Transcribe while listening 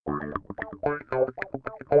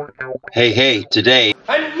Hey, today.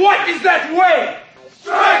 And what is that way?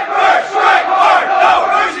 Strike first, strike hard, no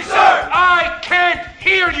mercy, sir! I can't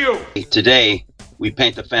hear you! Today, we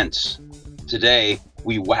paint the fence. Today,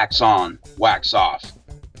 we wax on, wax off.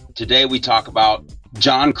 Today, we talk about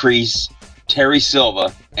John Kreese, Terry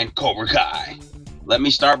Silva, and Cobra Kai. Let me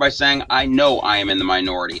start by saying I know I am in the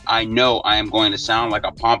minority. I know I am going to sound like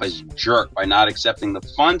a pompous jerk by not accepting the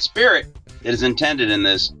fun spirit that is intended in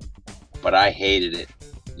this, but I hated it.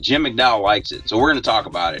 Jim McDowell likes it, so we're going to talk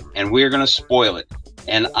about it, and we're going to spoil it.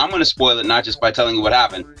 And I'm going to spoil it not just by telling you what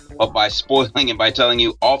happened, but by spoiling it by telling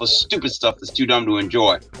you all the stupid stuff that's too dumb to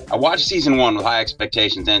enjoy. I watched season 1 with high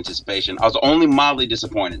expectations and anticipation. I was only mildly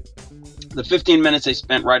disappointed. The 15 minutes they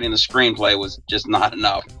spent writing the screenplay was just not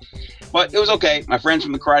enough. But it was okay. My friends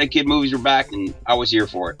from the Karate Kid movies were back, and I was here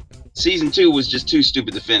for it. Season 2 was just too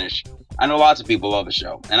stupid to finish. I know lots of people love the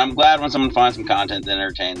show, and I'm glad when someone finds some content that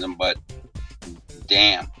entertains them, but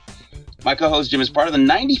damn. My co-host Jim is part of the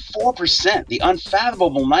 94%, the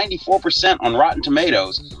unfathomable 94% on Rotten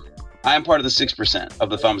Tomatoes. I am part of the 6%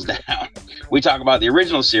 of the thumbs down. We talk about the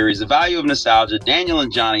original series, the value of nostalgia, Daniel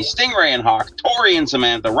and Johnny, Stingray and Hawk, Tory and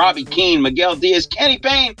Samantha, Robbie Keene, Miguel Diaz,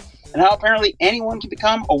 Payne, and how apparently anyone can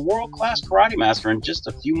become a world-class karate master in just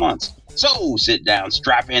a few months. So sit down,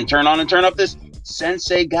 strap in, turn on and turn up this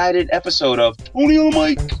sensei-guided episode of Tony on the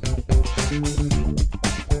Mic.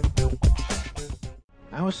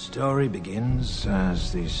 Our story begins,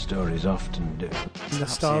 as these stories often do.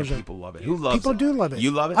 Nostalgia. People love it. Who loves People it? do love it.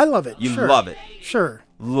 You love it? I love it. You sure. love it. Sure.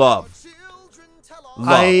 Love.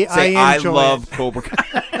 I enjoy love it. Cobra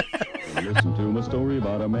Kai. Listen to my story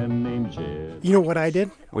about a man named Jed. You know what I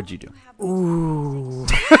did? What'd you do? Ooh.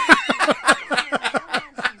 You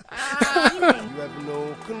have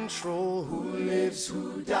no control. Who lives,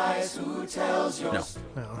 who dies, who tells your No.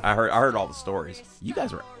 I heard all the stories. You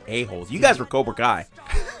guys were a-holes. You guys were Cobra Kai.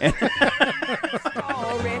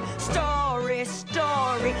 Story.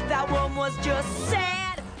 That one was just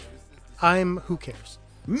sad. Who cares?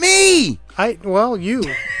 Me! You.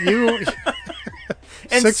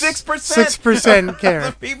 And 6%. 6% care.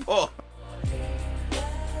 Of the people.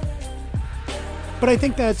 But I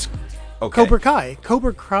think that's Okay. Cobra Kai.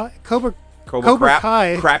 Cobra crap.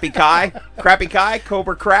 Kai. Crappy Kai. Crappy Kai.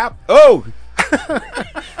 Cobra crap. Oh!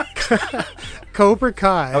 Cobra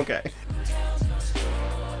Kai. Okay.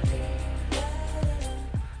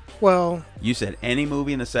 Well, You said any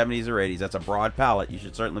movie in the 70s or 80s. That's a broad palette. You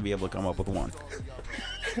should certainly be able to come up with one.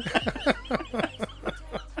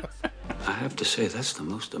 I have to say, that's the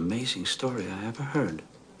most amazing story I ever heard.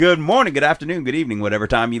 Good morning, good afternoon, good evening, whatever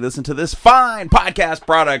time you listen to this fine podcast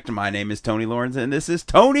product. My name is Tony Lawrence, and this is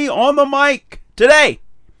Tony on the Mic. Today,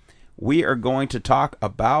 we are going to talk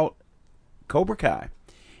about Cobra Kai.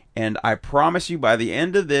 And I promise you, by the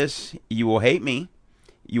end of this, you will hate me.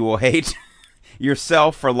 You will hate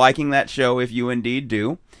yourself for liking that show, if you indeed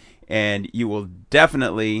do. And you will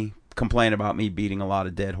definitely complain about me beating a lot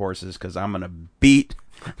of dead horses, because I'm going to beat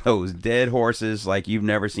those dead horses like you've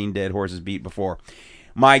never seen dead horses beat before.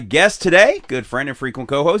 My guest today, good friend and frequent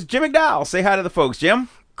co-host, Jim McDowell. Say hi to the folks, Jim.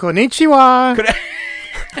 Konnichiwa.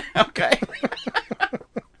 Okay.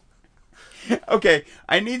 Okay,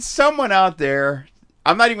 I need someone out there.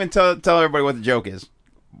 I'm not even tell everybody what the joke is,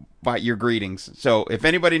 but your greetings. So if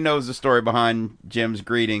anybody knows the story behind Jim's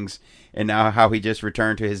greetings and now how he just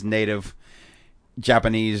returned to his native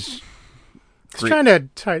Japanese... He's trying to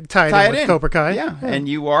tie it in with Cobra Kai. Yeah, and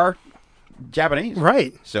you are Japanese.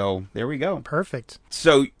 Right. So there we go. Perfect.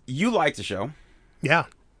 So you like the show. Yeah.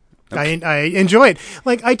 Okay. I enjoy it.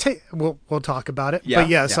 Like we'll talk about it. Yeah, but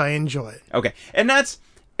yes, yeah. I enjoy it. Okay. And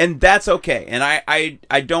that's okay. And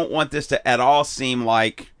I don't want this to at all seem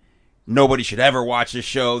like nobody should ever watch this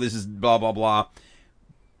show. This is blah blah blah.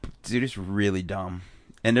 Dude, it's really dumb.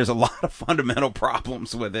 And there's a lot of fundamental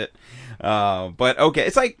problems with it. But okay,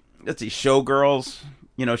 it's like, let's see, Showgirls.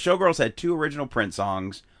 You know, Showgirls had 2 original Prince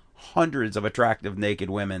songs, hundreds of attractive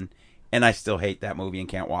naked women, and I still hate that movie and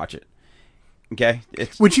can't watch it. Okay?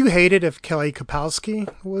 Would you hate it if Kelly Kapowski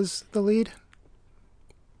was the lead?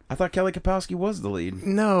 I thought Kelly Kapowski was the lead.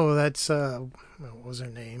 No, that's what was her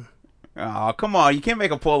name? Oh, come on. You can't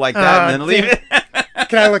make a pull like that and then leave it.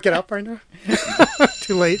 Can I look it up right now?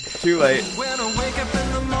 Too late. Too late. When I wake up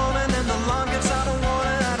in the morning and the alarm gets out of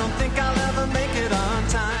warning, I don't think I'll ever make it on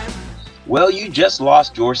time. Well, you just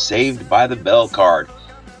lost your Saved by the Bell card.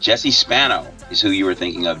 Jesse Spano is who you were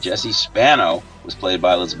thinking of. Jesse Spano was played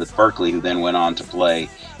by Elizabeth Berkley, who then went on to play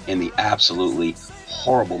in the absolutely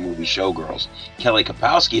horrible movie Showgirls. Kelly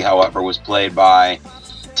Kapowski, however, was played by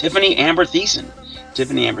Tiffany Amber Thiessen.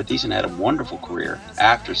 Tiffany Amber Thiessen had a wonderful career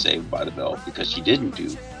after Saved by the Bell because she didn't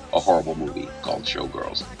do a horrible movie called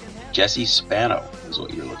Showgirls. Jesse Spano is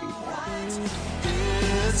what you're looking for.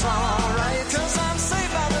 It's alright, 'cause I'm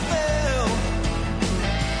saved by the bell.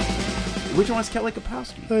 Which one's Kelly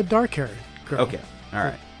Kapowski? The dark-haired girl. Okay, all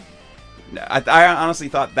right. I honestly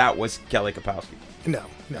thought that was Kelly Kapowski. No.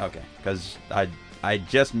 Okay, because I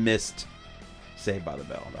just missed Saved by the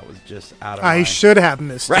Bell. That was just out of I my... should have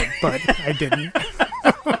missed it, but I didn't.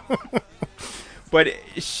 But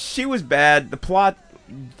she was bad. The plot,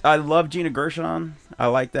 I love Gina Gershon. I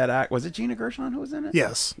like that act. Was it Gina Gershon who was in it?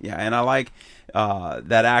 Yes. Yeah, and I like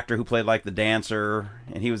that actor who played like the dancer,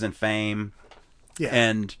 and he was in Fame. Yeah.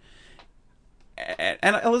 And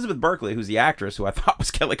Elizabeth Berkley, who's the actress, who I thought was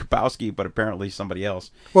Kelly Kapowski, but apparently somebody else.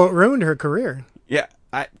 Well, it ruined her career. Yeah,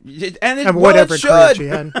 And whatever career she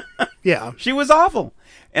had. Yeah. She was awful.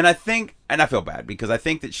 And I feel bad because I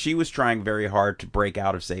think that she was trying very hard to break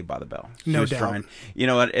out of Saved by the Bell. She No was doubt. trying,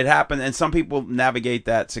 it happened, and some people navigate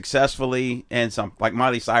that successfully, and some, like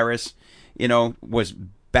Miley Cyrus, was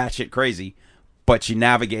batshit crazy, but she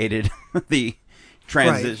navigated the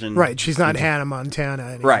transition. Right. She's not Hannah Montana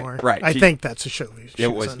anymore. Right. I think that's a show. It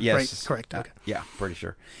was, on. yes. Right, correct. Okay. Yeah, pretty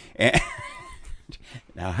sure. And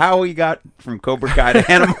now, how we got from Cobra Kai to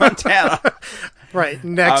Hannah Montana? Right.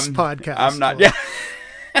 Next podcast. I'm not. Yeah.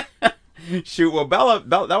 Shoot. Well, Bella,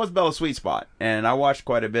 that was Bella's sweet spot, and I watched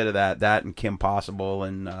quite a bit of that and Kim Possible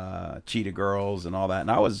and Cheetah Girls and all that,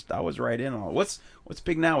 and I was right in on it. What's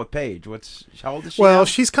big now with Paige? How old is she? Well, now?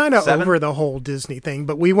 she's kind of 7? over the whole Disney thing,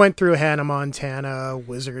 but we went through Hannah Montana,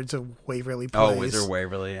 Wizards of Waverly Place. Oh, Wizard of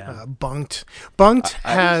Waverly, yeah. Bunked. I didn't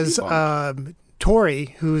has see Bunked.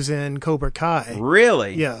 Tori, who's in Cobra Kai.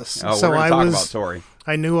 Really? Yes. Oh, So we're gonna I talk was- about Tori.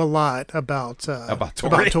 I knew a lot about Tori. About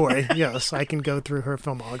Tori. Yes, I can go through her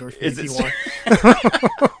filmography Is if it you want.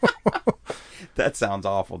 That sounds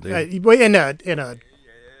awful, dude. In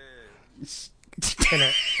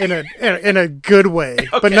a good way,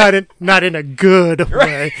 but not in a good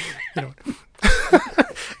way.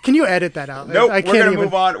 Can you edit that out? Nope. I can't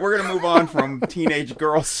Move on. We're gonna move on from teenage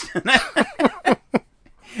girls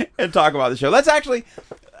and talk about the show. That's actually,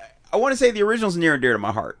 I want to say the original's near and dear to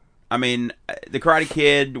my heart. I mean, the Karate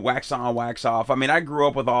Kid, wax on, wax off. I mean, I grew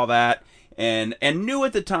up with all that and knew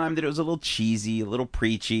at the time that it was a little cheesy, a little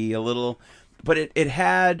preachy, but it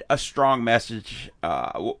had a strong message.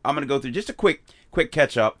 I'm going to go through just a quick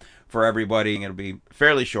catch up for everybody. It'll be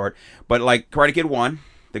fairly short, but like Karate Kid 1,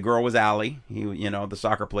 the girl was Allie. He, the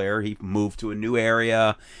soccer player. He moved to a new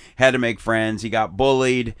area, had to make friends. He got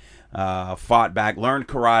bullied, fought back, learned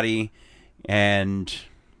karate, and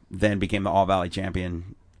then became the All Valley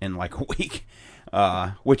champion in like a week,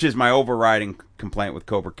 which is my overriding complaint with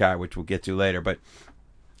Cobra Kai, which we'll get to later. But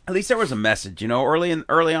at least there was a message, Early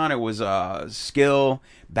on, it was skill,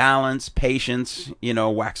 balance, patience.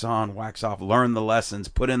 Wax on, wax off, learn the lessons,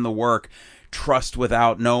 put in the work, trust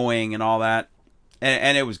without knowing, and all that.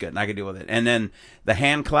 And it was good, and I could deal with it. And then the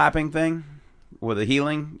hand clapping thing with the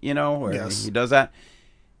healing, where Yes. he does that.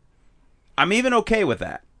 I'm even okay with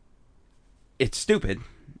that. It's stupid,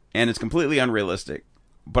 and it's completely unrealistic.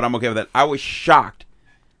 But I'm okay with that. I was shocked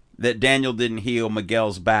that Daniel didn't heal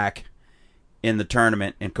Miguel's back in the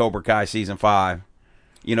tournament in Cobra Kai season 5.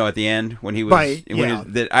 At the end when he was, Right, yeah.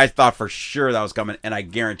 I thought for sure that was coming, and I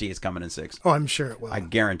guarantee it's coming in 6. Oh, I'm sure it will. I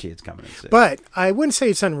guarantee it's coming in 6. But I wouldn't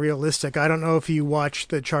say it's unrealistic. I don't know if you watched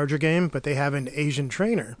the Charger game, but they have an Asian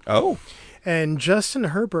trainer. Oh. And Justin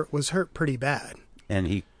Herbert was hurt pretty bad. And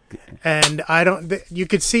you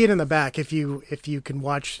could see it in the back if you can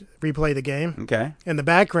replay the game. Okay. In the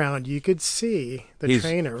background, you could see the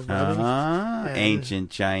trainer rubbing.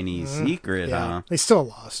 Ancient Chinese secret, yeah. huh? They still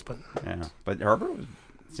lost, but Yeah. But Herbert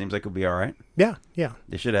seems like he'll be all right. yeah.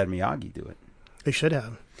 They should have had Miyagi do it. They should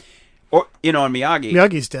have. Or and Miyagi.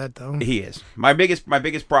 Miyagi's dead though. He is. My biggest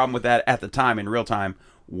problem with that at the time, in real time,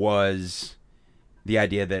 was the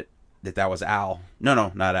idea that was Al.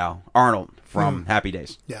 No, not Al. Arnold from Happy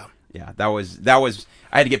Days. Yeah. Yeah, that was.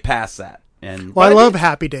 I had to get past that. And Well, I love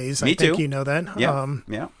Happy Days. Me I think too. you know that. Yeah.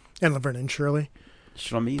 Yeah. And Laverne and Shirley.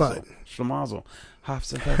 Schlemazel.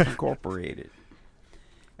 Hofstadter Incorporated.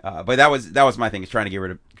 But that was my thing, is trying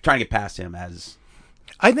to get past him as.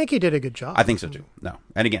 I think he did a good job. I think so too. No,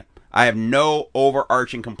 and again, I have no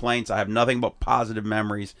overarching complaints. I have nothing but positive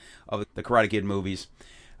memories of the Karate Kid movies.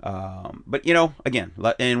 But again,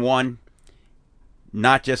 in 1,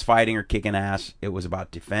 not just fighting or kicking ass. It was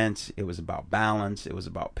about defense. It was about balance. It was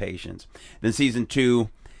about patience. Then season 2,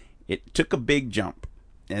 it took a big jump,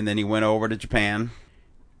 and then he went over to Japan.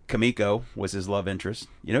 Kamiko was his love interest.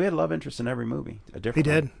 He had a love interest in every movie. A different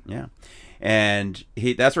He did. one. Yeah. And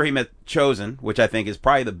that's where he met Chosen, which I think is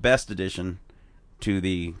probably the best addition to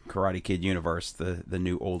the Karate Kid universe, the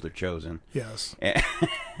new older Chosen. Yes.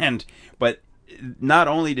 But not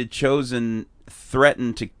only did Chosen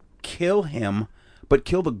threaten to kill him, but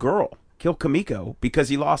kill the girl, kill Kamiko, because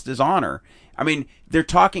he lost his honor. I mean, they're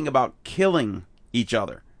talking about killing each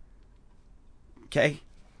other. Okay?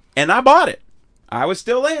 And I bought it. I was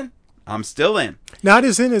still in. I'm still in. Not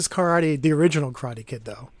as in as the original Karate Kid,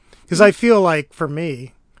 though. Because I feel like, for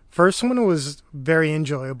me, first one was very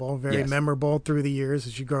enjoyable, very memorable through the years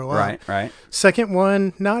as you grow up. Right. Second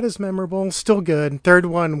one, not as memorable, still good. Third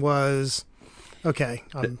one was, okay,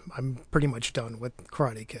 I'm pretty much done with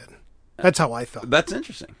Karate Kid. That's how I felt. That's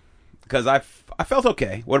interesting. Because I felt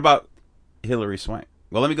okay. What about Hilary Swank?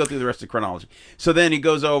 Well, let me go through the rest of the chronology. So then he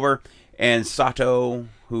goes over, and Sato,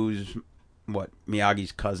 who's,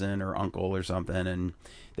 Miyagi's cousin or uncle or something, and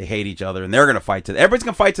they hate each other, and they're going to fight everybody's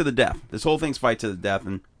going to fight to the death. This whole thing's fight to the death,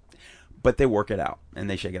 but they work it out, and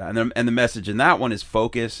they shake it out. And the message in that one is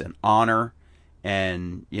focus and honor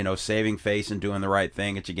and, saving face and doing the right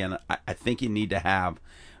thing, which, again, I think you need to have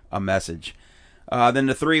a message. Then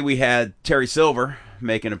the 3, we had Terry Silver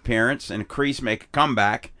make an appearance and Kreese make a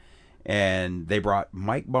comeback, and they brought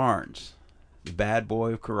Mike Barnes, the bad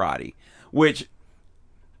boy of karate, which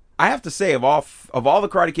I have to say, of all the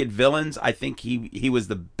Karate Kid villains, I think he was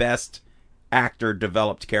the best actor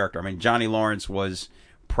developed character. I mean, Johnny Lawrence was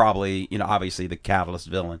probably, obviously the catalyst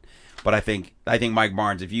villain, but I think Mike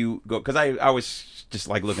Barnes, if you go, because I was just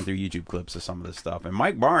like looking through YouTube clips of some of this stuff, and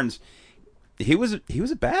Mike Barnes, he was a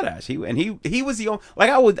badass. He was the only, like,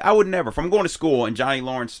 I would never, if I'm going to school and Johnny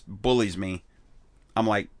Lawrence bullies me, I'm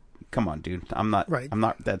like, come on, dude. I'm not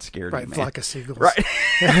that scared of you, man. Flock of seagulls. Right.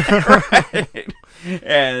 Right.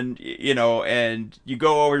 And, and you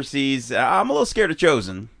go overseas. I'm a little scared of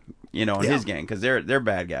Chosen, in his gang, because they're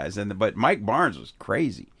bad guys. But Mike Barnes was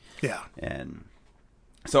crazy. Yeah. And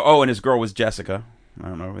so, and his girl was Jessica. I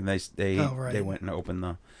don't know. And they went and opened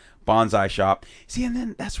the bonsai shop. See, and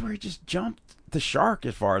then that's where he just jumped the shark,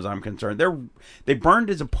 as far as I'm concerned. They burned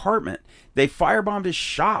his apartment. They firebombed his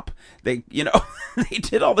shop. They they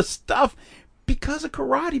did all this stuff because of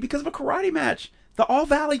karate, because of a karate match, the All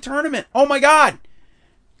Valley tournament. Oh my God!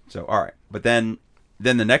 So all right, but then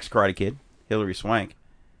the next Karate Kid, Hilary Swank.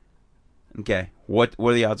 Okay, what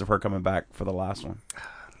are the odds of her coming back for the last one?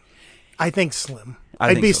 I think slim.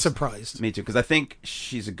 I'd be surprised. Me too, because I think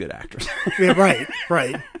she's a good actress. Yeah,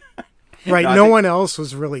 right. No one else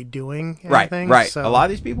was really doing anything. Right. So, a lot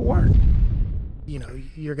of these people weren't.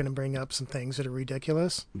 You're going to bring up some things that are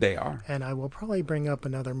ridiculous. They are. And I will probably bring up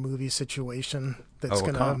another movie situation that's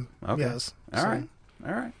going to... Okay. Yes. All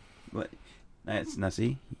right. Now,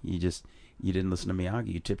 see, you didn't listen to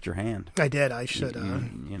Miyagi. You tipped your hand. I did. I should...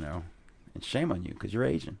 and shame on you, because you're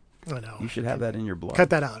Asian. I know. You should have that in your blood. Cut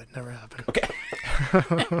that out. It never happened. Okay.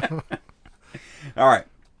 All right.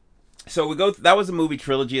 So we go. That was a movie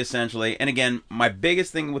trilogy, essentially. And again, my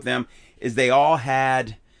biggest thing with them is they all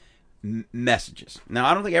had messages. Now,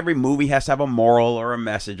 I don't think every movie has to have a moral or a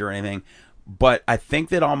message or anything, but I think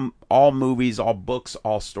that all movies, all books,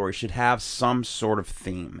 all stories should have some sort of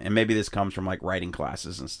theme. And maybe this comes from like writing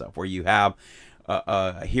classes and stuff, where you have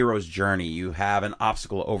a hero's journey, you have an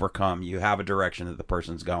obstacle to overcome, you have a direction that the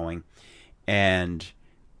person's going. And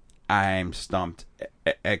I'm stumped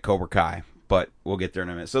at Cobra Kai, but we'll get there in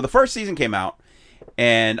a minute. So the first season came out,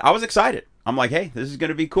 and I was excited. I'm like, hey, this is going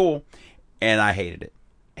to be cool. And I hated it.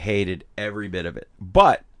 Hated every bit of it.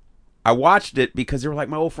 But I watched it because they were like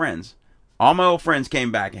my old friends. All my old friends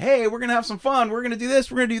came back. Hey, we're going to have some fun. We're going to do this.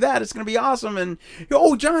 We're going to do that. It's going to be awesome. And,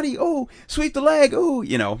 oh, Johnny, oh, sweep the leg. Oh,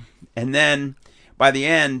 And then by the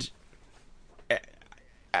end,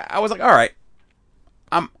 I was like, all right,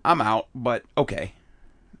 I'm out, but okay.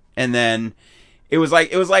 And then it was like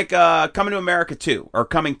Coming to America 2, or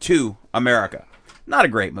Coming to America. Not a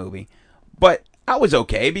great movie, but I was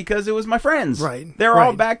okay because it was my friends. Right. They're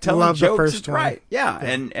all back telling jokes. The first one. Right. Yeah.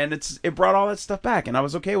 And it brought all that stuff back, and I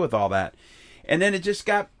was okay with all that. And then it just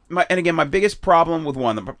got my biggest problem with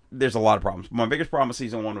there's a lot of problems. My biggest problem with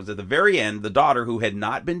season 1 was at the very end, the daughter, who had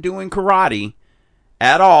not been doing karate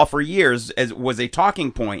at all for years, was a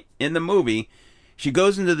talking point in the movie. She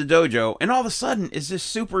goes into the dojo, and all of a sudden is this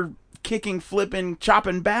super kicking, flipping,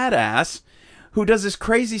 chopping badass who does this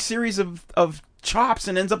crazy series of chops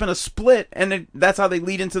and ends up in a split, and that's how they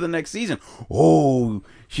lead into the next season. Oh,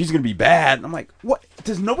 she's going to be bad. And I'm like, what?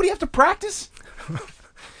 Does nobody have to practice?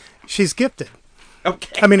 She's gifted.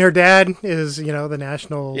 Okay. I mean, her dad is, the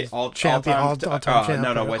national champion, all-time champion.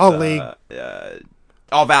 All league.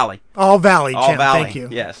 All Valley. All Valley champ, Valley. Thank you.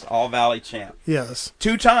 Yes, All Valley champ. Yes.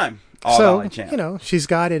 2-time All Valley champ. She's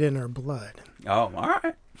got it in her blood. Oh, all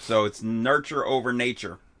right. So it's nurture over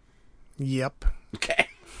nature. Yep. Okay.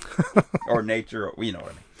 Or nature, or, you know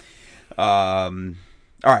what I mean.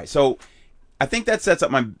 All right, so I think that sets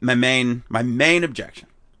up my main objection.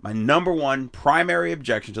 My number one primary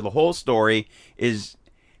objection to the whole story is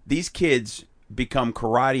these kids become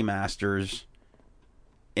karate masters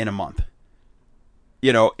in a month.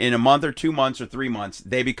 You know, in a month or 2 months or 3 months,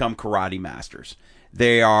 they become karate masters.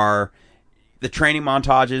 The training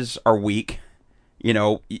montages are weak, you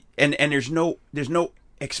know, and there's no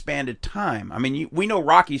expanded time. I mean, we know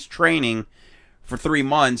Rocky's training for 3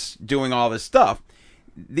 months doing all this stuff.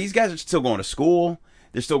 These guys are still going to school.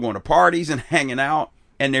 They're still going to parties and hanging out,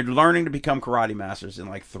 and they're learning to become karate masters in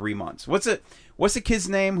like 3 months. What's the kid's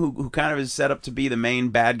name who kind of is set up to be the main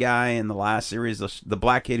bad guy in the last series? The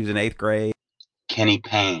black kid who's in 8th grade. Kenny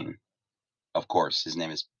Payne. Of course, his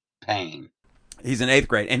name is Payne. He's in 8th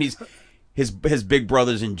grade, and his big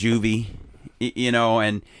brother's in juvie, you know,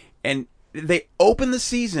 and they open the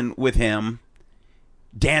season with him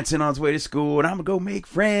dancing on his way to school, and I'm gonna go make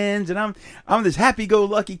friends, and I'm this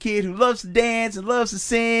happy-go-lucky kid who loves to dance and loves to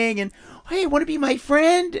sing, and hey, want to be my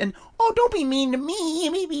friend? And oh, don't be mean to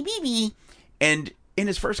me. And in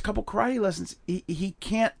his first couple karate lessons, he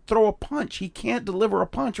can't throw a punch, he can't deliver a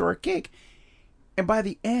punch or a kick, and by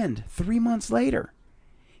the end, 3 months later,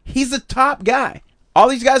 he's the top guy. All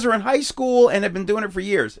these guys are in high school and have been doing it for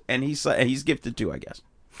years, and he's gifted too, I guess.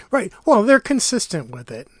 Right. Well, they're consistent with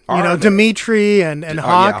it. You know, Dimitri and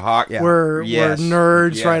Hawk, were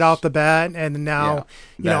nerds right off the bat, and now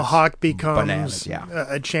you know Hawk becomes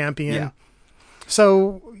a champion. Yeah.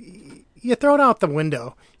 So you throw it out the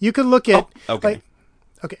window. You could look at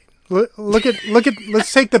look at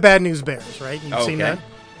let's take the Bad News Bears, right? You've seen that?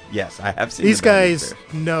 Yes, I have seen. These guys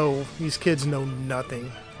know, these kids know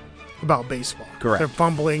nothing about baseball. Correct. They're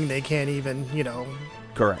fumbling. They can't even, you know,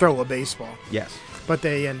 throw a baseball. Yes. But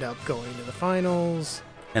they end up going to the finals.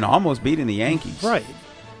 And almost beating the Yankees. Right.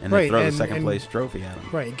 And they throw the second place trophy at them.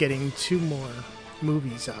 Right, getting 2 more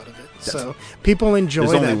movies out of it. So people enjoy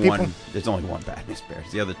that. There's only one Bad News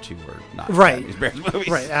Bears. The other 2 are not Bad News Bears movies.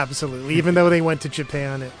 Right, absolutely. Even though they went to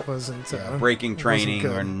Japan, it wasn't... breaking training,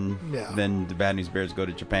 and then the Bad News Bears go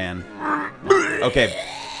to Japan. Okay.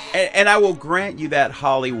 And I will grant you that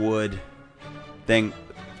Hollywood thing.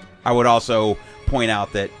 I would also point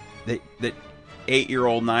out that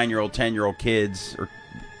 8-year-old, 9-year-old, 10-year-old kids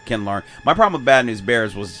can learn. My problem with Bad News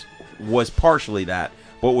Bears was partially that,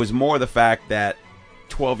 but was more the fact that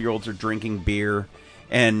 12-year-olds are drinking beer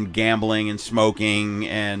and gambling and smoking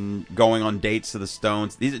and going on dates to the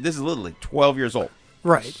Stones. This is literally 12 years old.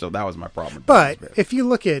 Right. So that was my problem. But if you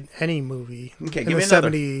look at any movie in the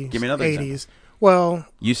 70s, 80s, example. Well...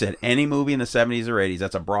 You said any movie in the 70s or 80s.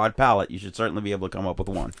 That's a broad palette. You should certainly be able to come up with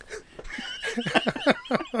one.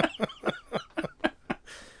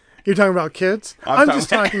 You're talking about kids? I'm just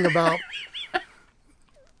talking about...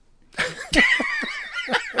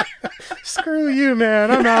 Screw you, man.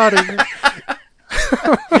 I'm out of here.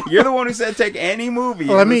 You're the one who said take any movie.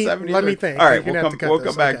 Let me think. All right, we'll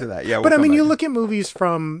come back to that. Yeah, but I mean, you look at movies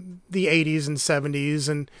from the 80s and 70s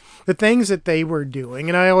and the things that they were doing,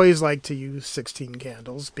 and I always like to use 16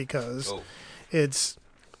 Candles because it's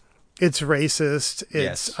racist.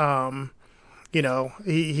 It's you know,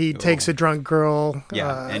 he takes a drunk girl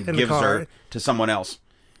and in gives the car. her to someone else.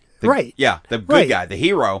 Right. Yeah, the good guy, the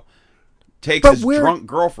hero, takes his drunk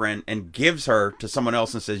girlfriend and gives her to someone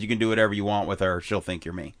else and says, you can do whatever you want with her. She'll think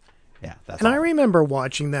you're me. Yeah, that's I remember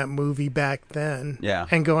watching that movie back then. Yeah.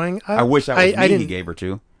 And going, I wish that was me he gave her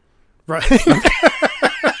to. Right.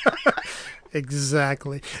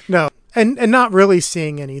 Exactly. No. And not really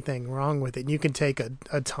seeing anything wrong with it. You can take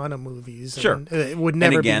a ton of movies. Sure. And it would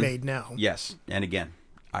never be made now. Yes. And again,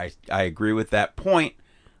 I agree with that point,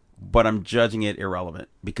 but I'm judging it irrelevant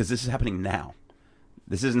because this is happening now.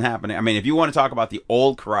 This isn't happening. I mean, if you want to talk about the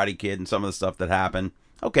old Karate Kid and some of the stuff that happened,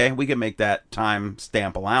 okay, we can make that time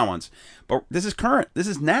stamp allowance. But this is current. This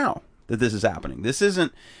is now that this is happening. This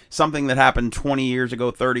isn't something that happened 20 years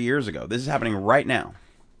ago, 30 years ago. This is happening right now.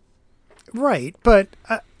 Right. But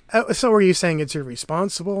so are you saying it's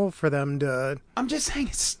irresponsible for them to... I'm just saying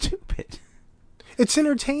it's stupid. It's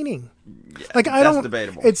entertaining. Yeah, like that's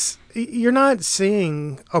debatable. You're not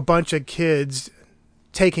seeing a bunch of kids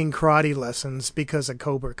taking karate lessons because of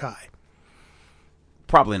Cobra Kai.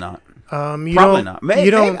 Probably not. Probably not.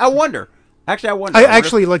 Maybe, I wonder. Actually, I wonder. I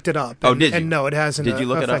actually looked it up. And, did you? And no, it hasn't Did you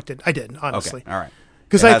look affected. It up? I did, honestly. Okay, all right.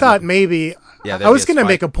 Because I thought maybe... I was going to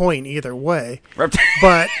make a point either way.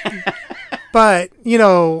 But, you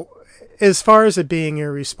know, as far as it being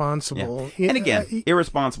irresponsible... Yeah. And again,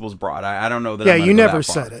 irresponsible is broad. I don't know that Yeah, I'm you go never that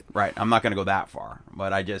far. said it. Right. I'm not going to go that far.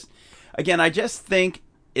 But I just think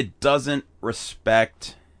it doesn't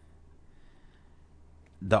respect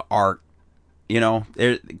the art.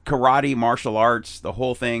 Karate, martial arts, the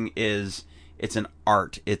whole thing is, it's an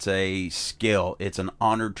art. It's a skill. It's an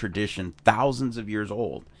honored tradition, thousands of years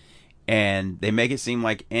old. And they make it seem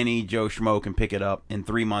like any Joe Schmo can pick it up in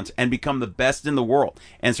 3 months and become the best in the world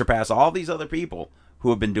and surpass all these other people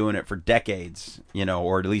who have been doing it for decades,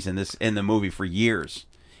 or at least in the movie for years.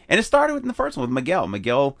 And it started in the first one with Miguel.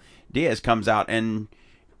 Miguel Diaz comes out and...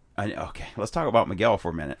 Okay, let's talk about Miguel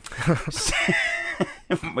for a minute.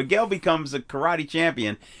 Miguel becomes a karate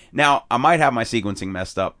champion. Now, I might have my sequencing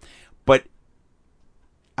messed up, but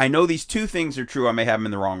I know these two things are true. I may have them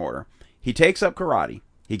in the wrong order. He takes up karate.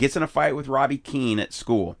 He gets in a fight with Robbie Keene at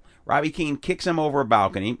school. Robbie Keene kicks him over a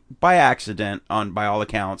balcony by accident, by all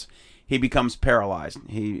accounts. He becomes paralyzed.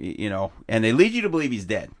 And they lead you to believe he's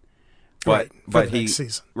dead. But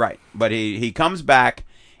he comes back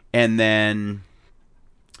and then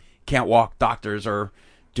can't walk. Doctors are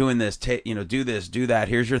doing this, do this, do that.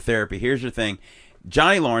 Here's your therapy. Here's your thing.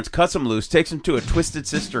 Johnny Lawrence cuts him loose, takes him to a Twisted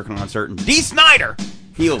Sister concert, and Dee Snider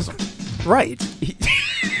heals him. Right.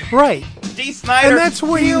 Right. Dee Snider, and that's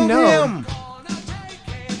where you know him.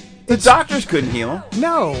 The doctors couldn't heal him.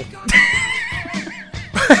 No.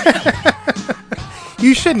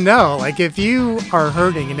 You should know, if you are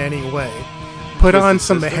hurting in any way, put on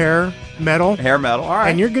some hair metal. Hair metal, all right.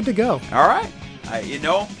 And you're good to go. All right. I'm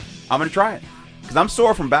going to try it. Because I'm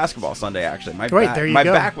sore from basketball Sunday, actually. My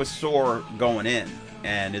back was sore going in,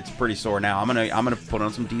 and it's pretty sore now. I'm gonna put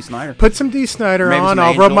on some Dee Snider. Put some Dee Snider on.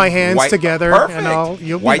 I'll rub my hands together, perfect. And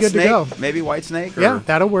you'll be good to go. Maybe White Snake. Yeah,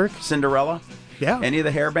 that'll work. Cinderella. Yeah. Any of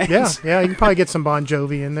the hair bands. Yeah. You can probably get some Bon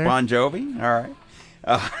Jovi in there. Bon Jovi. All right.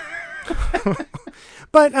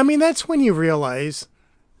 But that's when you realize.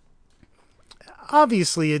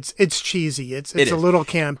 Obviously, it's cheesy. It's a little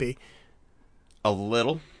campy. A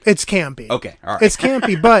little. It's campy. Okay, all right. It's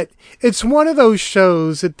campy, but it's one of those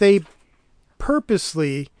shows that they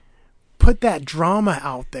purposely put that drama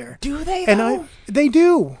out there. Do they, though? And they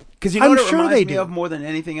do. Because you know what it reminds me of more than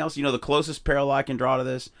anything else? The closest parallel I can draw to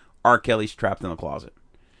this, R. Kelly's Trapped in the Closet.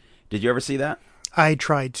 Did you ever see that? I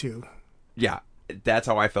tried to. Yeah, that's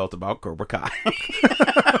how I felt about Cobra Kai.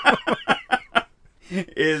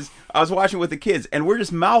 I was watching with the kids, and we're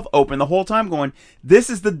just mouth open the whole time going, this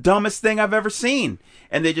is the dumbest thing I've ever seen.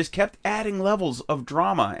 And they just kept adding levels of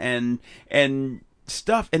drama and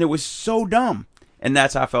stuff, and it was so dumb. And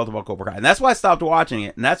that's how I felt about Cobra Kai. And that's why I stopped watching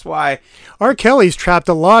it. And that's why... R. Kelly's trapped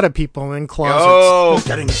a lot of people in closets. Oh!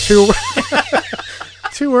 Getting too...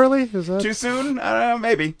 too early? Is that... Too soon? I don't know,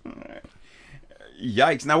 maybe.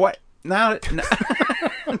 Yikes. Now what? Now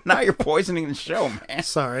you're poisoning the show, man.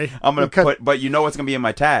 Sorry. I'm going to but you know what's going to be in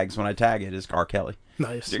my tags when I tag it is R. Kelly.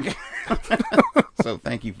 Nice. So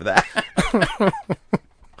thank you for that.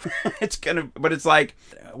 But it's like,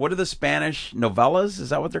 what are the Spanish novellas? Is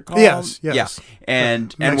that what they're called? Yes. Yeah.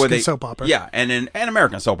 And Mexican were they soap opera. Yeah, and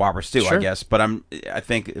American soap operas too, sure. I guess. But I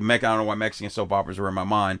think I don't know why Mexican soap operas were in my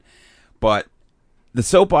mind, but the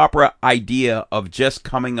soap opera idea of just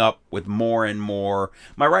coming up with more and more.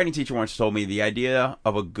 My writing teacher once told me the idea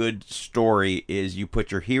of a good story is you put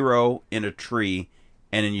your hero in a tree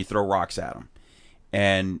and then you throw rocks at him.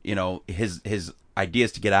 And, his idea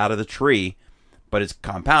is to get out of the tree, but it's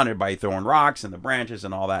compounded by throwing rocks and the branches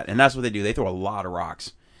and all that. And that's what they do. They throw a lot of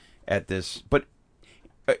rocks at this. But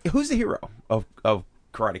who's the hero of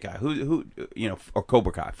Karate Kai? Who or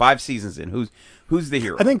Cobra Kai? 5 seasons in. Who's the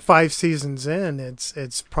hero? I think 5 seasons in,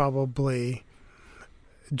 it's probably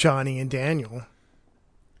Johnny and Daniel.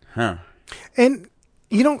 Huh. And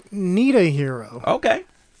you don't need a hero. Okay.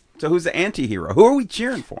 So who's the anti-hero? Who are we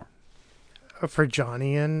cheering for? For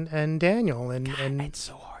Johnny and Daniel. And it's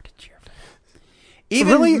so hard to cheer for.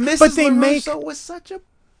 Even really? Mrs. But they LaRusso was such a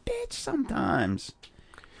bitch sometimes.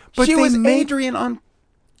 But she was Adrian on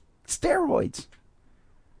steroids.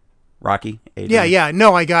 Rocky, Adrian. Yeah.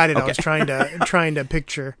 No, I got it. Okay. I was trying to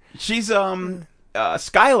picture. She's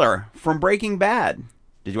Skylar from Breaking Bad.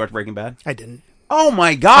 Did you watch Breaking Bad? I didn't. Oh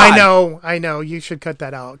my God! I know. You should cut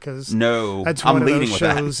that out because that's I'm one of leading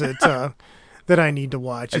those with shows that I need to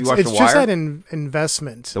watch. Have you watched it's The just Wire? that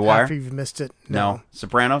investment. The Wire? After you've missed it. No.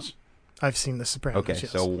 Sopranos? I've seen The Sopranos. Okay,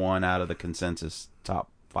 yes. so one out of the consensus top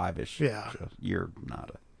 5-ish. Yeah. Shows. You're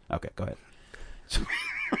not a... Okay, go ahead.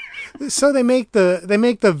 So they make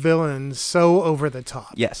the villains so over the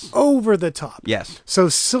top. Yes. Over the top. Yes. So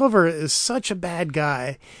Silver is such a bad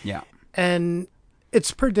guy. Yeah. And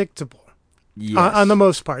it's predictable. Yes. On the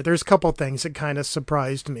most part. There's a couple things that kind of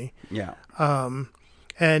surprised me. Yeah.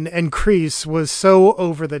 And Kreese was so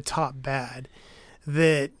over the top bad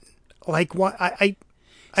that, like, what I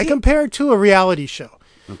compare it to a reality show.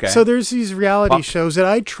 Okay. So there's these reality shows that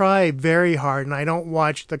I try very hard, and I don't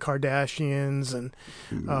watch the Kardashians and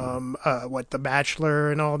The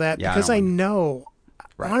Bachelor and all that because I know,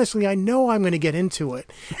 honestly, I know I'm going to get into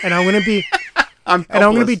it, and I'm going to be, I'm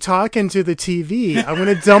going to be talking to the TV. I'm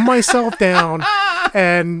going to dumb myself down,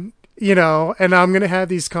 and and I'm going to have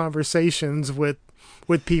these conversations with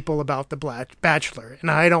people about the Bachelor, and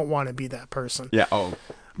I don't want to be that person. Yeah. Oh.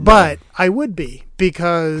 But I would be,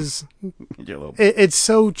 because it's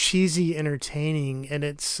so cheesy entertaining, and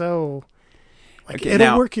it's so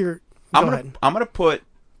it'll work your. I'm gonna put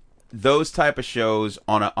those type of shows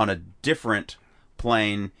on a different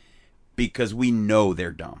plane, because we know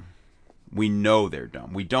they're dumb. We know they're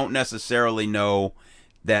dumb. We don't necessarily know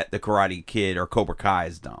that the Karate Kid or Cobra Kai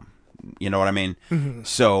is dumb. You know what I mean? Mm-hmm.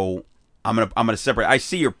 So I'm gonna separate. I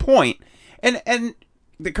see your point, and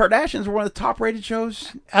the Kardashians were one of the top rated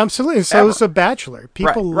shows. Absolutely. So is The Bachelor.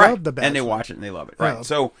 People love The Bachelor. And they watch it and they love it. Right.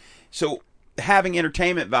 Yeah. So having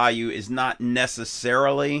entertainment value is not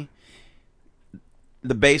necessarily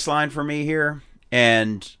the baseline for me here.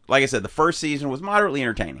 And like I said, the first season was moderately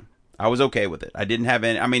entertaining. I was okay with it. I didn't have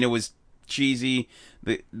any, I mean, it was cheesy.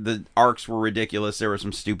 The arcs were ridiculous. There was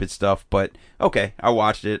some stupid stuff, but okay, I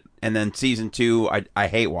watched it. And then season 2, I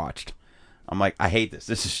hate watched. I'm like, I hate this.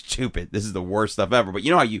 This is stupid. This is the worst stuff ever. But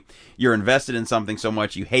you know how you're invested in something so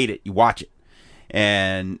much, you hate it, you watch it.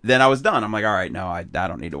 And then I was done. I'm like, all right, no, I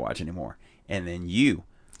don't need to watch anymore. And then you.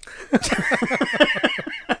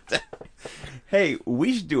 Hey,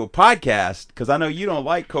 we should do a podcast, because I know you don't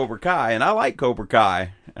like Cobra Kai, and I like Cobra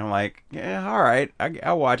Kai. And I'm like, yeah, all right,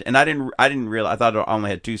 I'll watch. And I didn't realize, I thought it only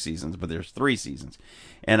had 2 seasons, but there's 3 seasons.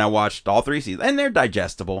 And I watched all 3 seasons. And they're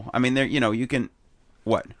digestible. I mean, you can,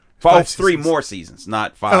 what? 3 more seasons,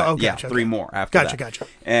 not 5. Oh, gotcha, yeah, 3 more after that. Gotcha.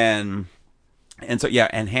 And so, yeah,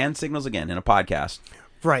 and hand signals again in a podcast.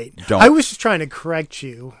 Right. I was just trying to correct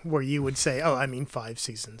you where you would say, I mean 5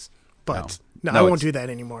 seasons. But no, I won't do that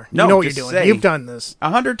anymore. You know what you're doing. You've done this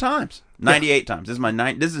 100 times, 98 times.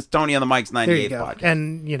 This is Tony on the Mic's 98th podcast.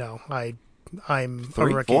 And I'm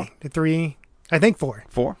 3, a rookie. 4? 3, I think 4.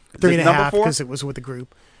 4? 3.5, because it was with a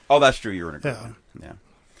group. Oh, that's true. You were in a group. Yeah.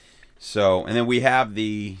 So, and then we have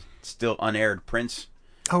the still unaired Prince.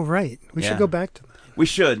 Oh, right. We should go back to that. We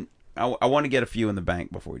should. I want to get a few in the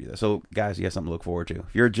bank before we do that. So, guys, you got something to look forward to.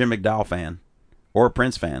 If you're a Jim McDowell fan or a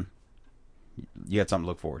Prince fan, you got something to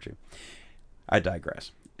look forward to. I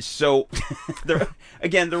digress. So, the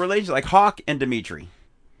relationship, like Hawk and Dimitri,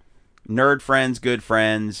 nerd friends, good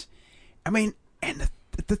friends. I mean, and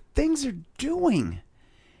the things they're doing,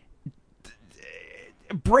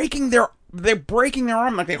 they're breaking their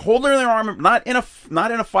arm, like they hold their arm, not in a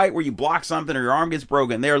fight where you block something or your arm gets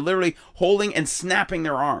broken. They are literally holding and snapping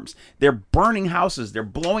their arms. They're burning houses. They're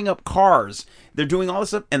blowing up cars. They're doing all this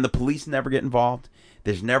stuff, and the police never get involved.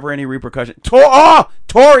 There's never any repercussion.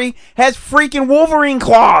 Tori has freaking Wolverine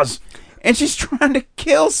claws, and she's trying to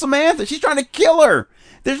kill Samantha. She's trying to kill her.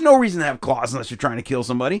 There's no reason to have claws unless you're trying to kill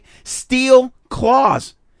somebody. Steel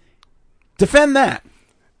claws. Defend that.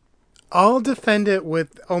 I'll defend it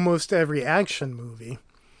with almost every action movie.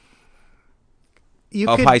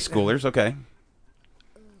 High schoolers, okay.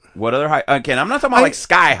 What other high? Again, I'm not talking about like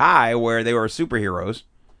Sky High, where they were superheroes.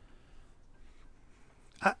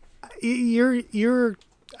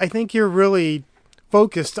 I think you're really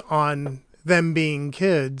focused on them being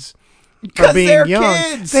kids or being young.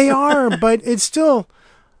 Kids. They are, but it's still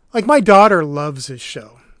like my daughter loves this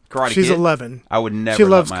show. Karate She's Kid? 11. I would never she let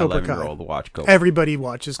loves my Cobra 11-year-old Kai. watch Cobra. Everybody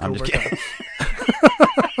watches Cobra Kai.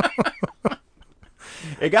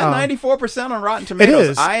 It got 94% on Rotten Tomatoes.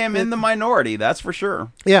 It is. I am in the minority, that's for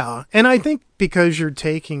sure. Yeah, and I think because you're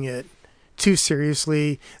taking it too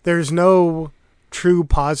seriously, there's no true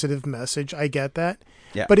positive message. I get that.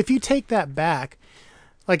 Yeah. But if you take that back,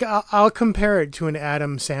 like I'll compare it to an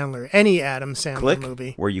Adam Sandler, any Adam Sandler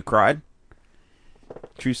movie. Where you cried?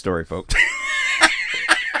 True story, folks.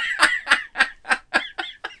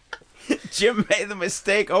 Jim made the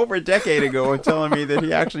mistake over a decade ago of telling me that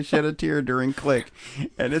he actually shed a tear during Click,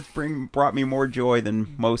 and it's brought me more joy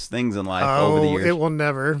than most things in life over the years. It will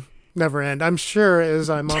never end. I'm sure as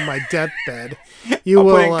I'm on my deathbed, you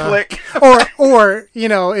will Click. or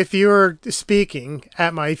if you're speaking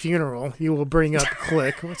at my funeral, you will bring up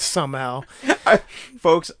Click somehow.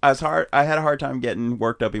 Folks, I had a hard time getting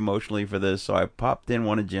worked up emotionally for this, so I popped in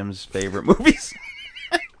one of Jim's favorite movies.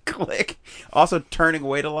 Click. Also, turning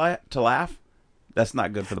away to laugh. That's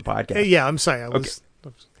not good for the podcast. Yeah, I'm sorry. I was.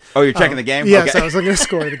 Okay. Oh, you're checking the game? Yes, okay. I was looking to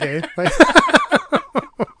score the game.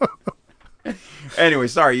 Anyway,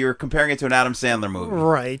 sorry, you were comparing it to an Adam Sandler movie.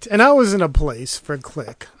 Right. And I was in a place for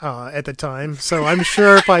Click at the time, so I'm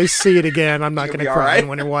sure if I see it again, I'm not going to cry. Right? And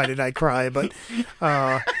wonder why did I cry. But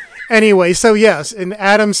anyway, so yes, an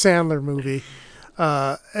Adam Sandler movie.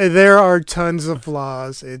 There are tons of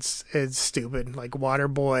flaws. It's stupid, like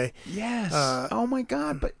Waterboy. Yes. Oh my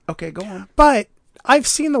God. But okay, go on. But I've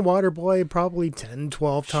seen the Waterboy probably 10,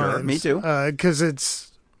 12 times. Sure, me too. Because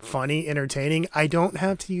it's funny, entertaining. I don't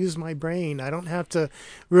have to use my brain. I don't have to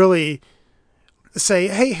really say,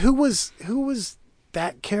 "Hey, who was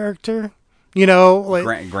that character?" You know,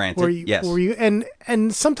 like granted, yes. Were you and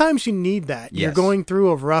sometimes you need that. Yes. You're going through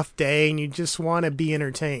a rough day and you just want to be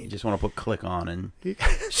entertained. You just want to put Click on and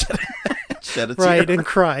shed a tear. Right, and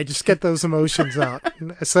cry. Just get those emotions out.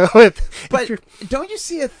 So but don't you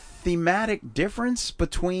see a thematic difference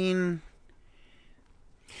between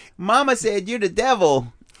Mama said you're the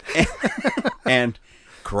devil and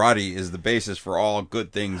karate is the basis for all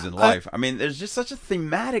good things in life? I mean, there's just such a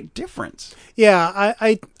thematic difference. Yeah,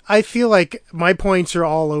 I feel like my points are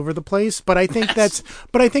all over the place, but I think that's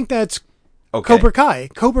okay. Cobra Kai.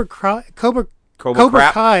 Cobra Kai.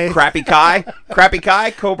 Crappy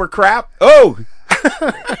Kai. Cobra Crap. Oh.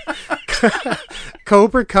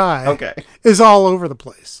 Cobra Kai. Okay. Is all over the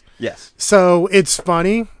place. Yes. So it's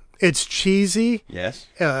funny. It's cheesy. Yes.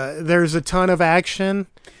 There's a ton of action.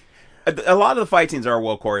 A lot of the fight scenes are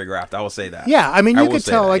well choreographed. I will say that. Yeah, I mean, you can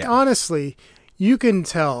tell. Honestly, you can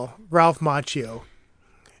tell Ralph Macchio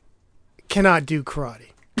cannot do karate.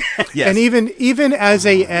 Yes. And even as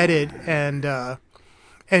they edit and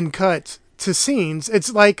cut to scenes,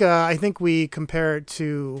 it's like I think we compare it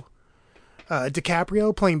to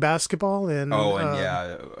DiCaprio playing basketball in.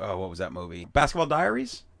 What was that movie? Basketball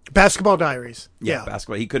Diaries. Basketball Diaries. Yeah,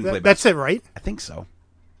 basketball. He couldn't play. That's it, right? I think so.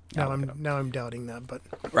 Now I'm doubting that, but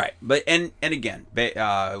right. But and again,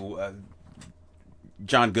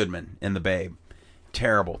 John Goodman in The Babe,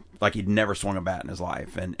 terrible. Like he'd never swung a bat in his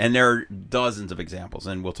life, and there are dozens of examples,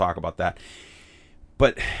 and we'll talk about that.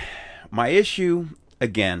 But my issue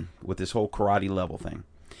again with this whole karate level thing.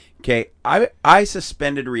 Okay, I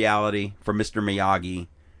suspended reality for Mr. Miyagi,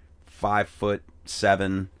 5'7",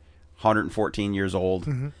 114 years old.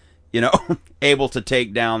 Mm-hmm. You know, able to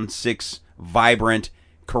take down 6 vibrant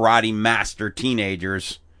karate master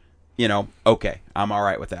teenagers. You know, okay, I'm all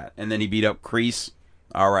right with that. And then he beat up Kreese.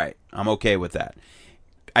 All right, I'm okay with that.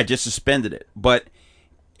 I just suspended it, but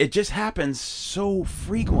it just happens so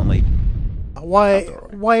frequently. Why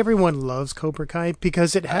everyone loves Cobra Kai?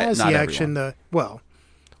 Because it has the action.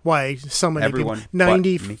 Why so many people?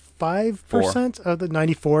 95% of the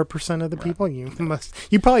 94% of the people. You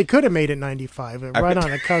probably could have made it 95, right on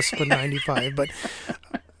the cusp of 95.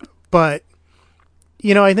 But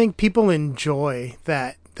you know, I think people enjoy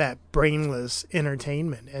that brainless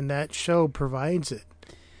entertainment, and that show provides it.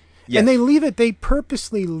 Yes. And they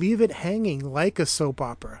purposely leave it hanging like a soap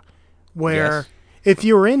opera, where if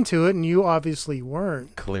you were into it, and you obviously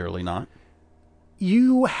weren't, clearly not,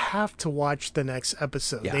 you have to watch the next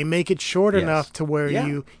episode. Yeah. They make it short enough to where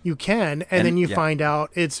you can, and then you find out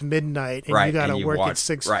it's midnight and you got to work at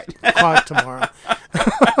 6 o'clock tomorrow.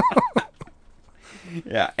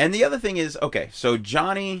 Yeah, and the other thing is, okay, so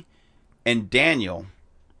Johnny and Daniel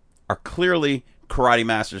are clearly karate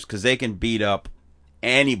masters because they can beat up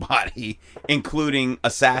anybody, including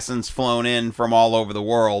assassins flown in from all over the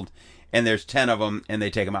world, and there's 10 of them, and they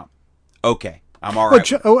take them out. Okay, I'm all right.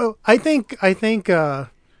 I think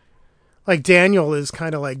like Daniel is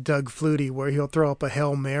kind of like Doug Flutie, where he'll throw up a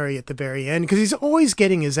Hail Mary at the very end because he's always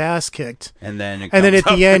getting his ass kicked, and then at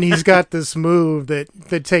the end he's got this move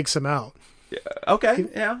that takes him out. Okay,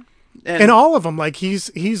 yeah. And all of them, like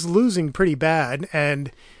he's losing pretty bad,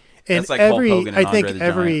 and like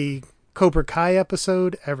every Cobra Kai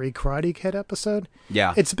episode, every Karate Kid episode,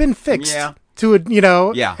 it's been fixed to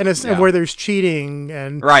where there's cheating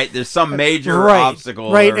and there's some major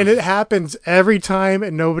obstacle, and it happens every time,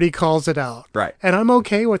 and nobody calls it out, and I'm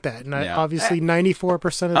okay with that, and obviously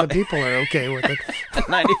 94% of the people are okay with it.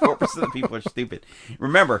 94% of the people are stupid.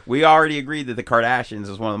 Remember, we already agreed that the Kardashians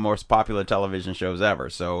is one of the most popular television shows ever,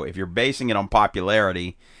 so if you're basing it on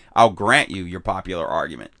popularity, I'll grant you your popular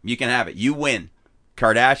argument. You can have it. You win.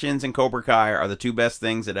 Kardashians and Cobra Kai are the 2 best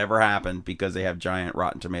things that ever happened because they have giant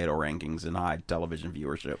Rotten Tomato rankings and high television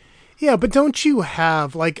viewership. Yeah, but don't you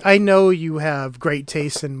have, I know you have great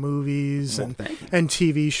taste in movies and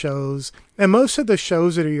TV shows, and most of the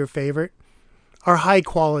shows that are your favorite are high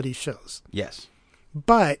quality shows. Yes.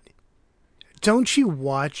 But don't you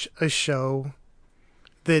watch a show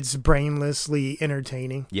that's brainlessly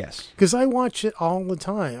entertaining. Yes. Because I watch it all the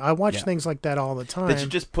time. I watch things like that all the time. That you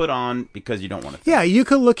just put on because you don't want to think. Yeah, you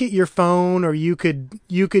could look at your phone, or you could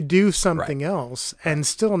do something else and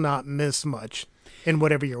still not miss much in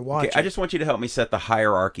whatever you're watching. Okay, I just want you to help me set the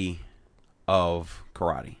hierarchy of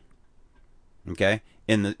karate. Okay?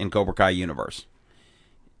 In Cobra Kai universe.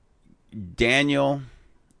 Daniel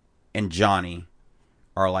and Johnny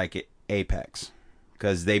are like apex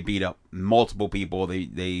because they beat up multiple people.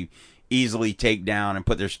 They easily take down and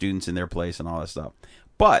put their students in their place and all that stuff.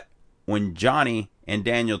 But when Johnny and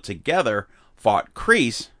Daniel together fought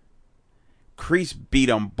Kreese beat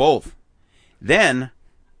them both. Then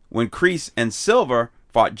when Kreese and Silver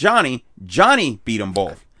fought Johnny beat them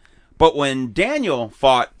both. But when Daniel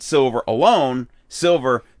fought Silver alone,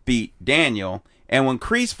 Silver beat Daniel. And when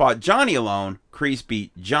Kreese fought Johnny alone, Kreese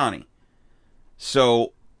beat Johnny.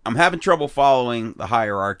 So I'm having trouble following the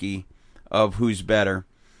hierarchy of who's better.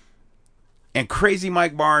 And Crazy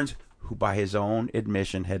Mike Barnes, who by his own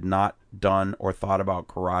admission had not done or thought about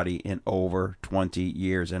karate in over 20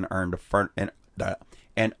 years and owned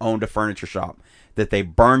a furniture shop that they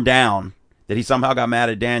burned down, that he somehow got mad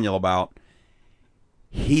at Daniel about,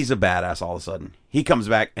 he's a badass all of a sudden. He comes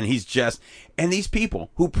back and he's just... And these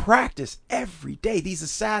people who practice every day, these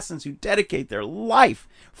assassins who dedicate their life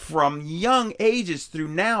from young ages through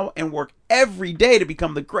now and work every day to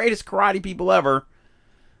become the greatest karate people ever,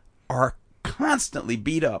 are constantly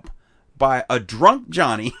beat up by a drunk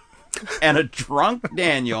Johnny and a drunk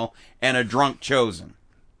Daniel and a drunk Chosen.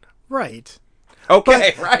 Right.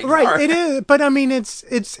 Okay, right. It is, but I mean, it's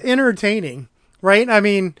entertaining, right? I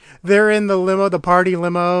mean, they're in the limo, the party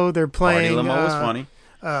limo. They're playing. Party limo was funny.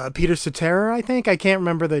 Peter Cetera, I think. I can't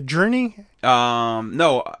remember the Journey.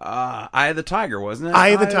 No, Eye of the Tiger, wasn't it? Eye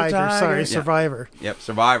of the Tiger. Sorry, yeah. Survivor. Yep,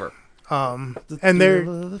 Survivor. And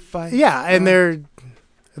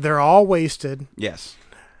they're all wasted. Yes.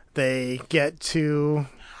 They get to...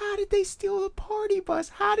 How did they steal the party bus?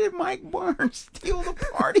 How did Mike Barnes steal the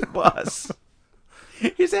party bus?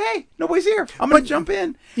 He said, hey, nobody's here. I'm going to jump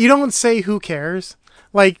in. You don't say who cares.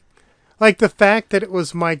 Like the fact that it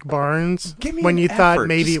was Mike Barnes when you thought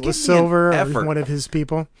maybe it was Silver or one of his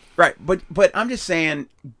people. Right, but I'm just saying,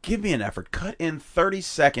 give me an effort. Cut in 30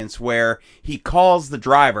 seconds where he calls the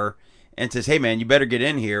driver and says, hey, man, you better get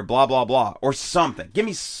in here, blah, blah, blah, or something. Give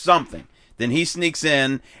me something. Then he sneaks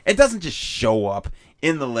in. It doesn't just show up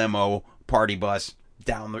in the limo party bus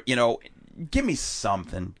down the, give me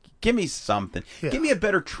something. Give me something. Yeah. Give me a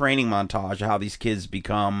better training montage of how these kids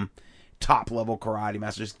become top-level karate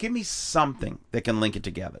masters. Give me something that can link it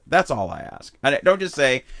together. That's all I ask. Don't just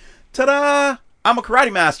say, ta-da, I'm a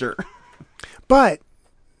karate master. But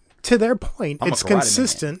to their point, it's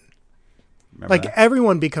consistent. Like that?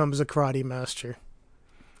 Everyone becomes a karate master,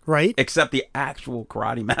 right? Except the actual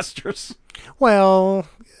karate masters. Well,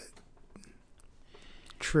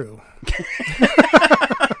 true.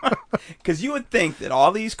 Because you would think that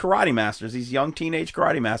all these karate masters, these young teenage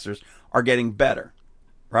karate masters, are getting better,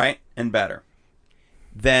 right? And better.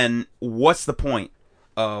 Then what's the point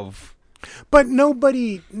of... But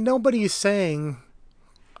nobody is saying,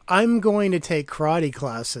 I'm going to take karate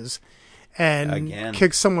classes and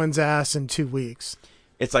kick someone's ass in 2 weeks.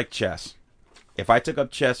 It's like chess. If I took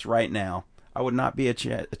up chess right now, I would not be a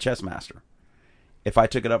chess master. If I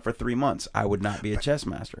took it up for 3 months, I would not be a chess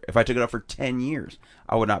master. If I took it up for 10 years,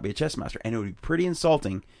 I would not be a chess master. And it would be pretty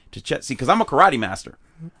insulting to chess. See, because I'm a karate master.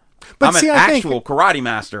 But I'm an actual karate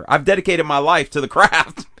master. I've dedicated my life to the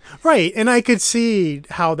craft. Right. And I could see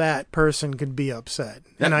how that person could be upset.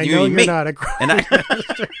 And I know you're not a karate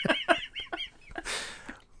master.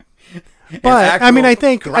 But I mean,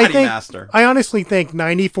 I honestly think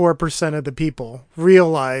 94% of the people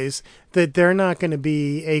realize that they're not going to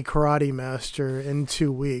be a karate master in 2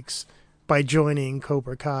 weeks by joining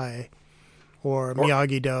Cobra Kai or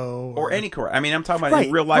Miyagi-Do or any karate. I mean, I'm talking about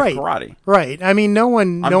real life karate. Right. I mean,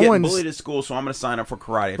 I'm getting bullied at school, so I'm going to sign up for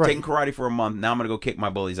karate. I've taken karate for a month. Now I'm going to go kick my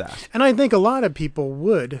bully's ass. And I think a lot of people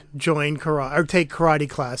would join karate or take karate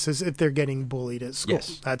classes if they're getting bullied at school.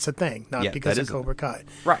 Yes. That's a thing, not because of Cobra Kai.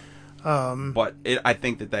 Right. But I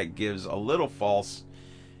think that gives a little false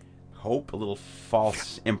hope, a little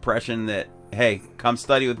false impression that, hey, come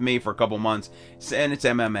study with me for a couple months. And it's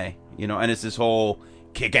MMA, and it's this whole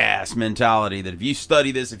kick-ass mentality that if you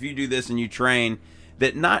study this, if you do this and you train,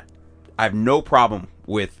 I have no problem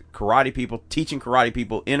with karate people, teaching karate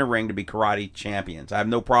people in a ring to be karate champions. I have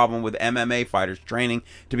no problem with MMA fighters training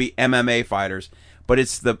to be MMA fighters. But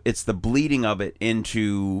it's the bleeding of it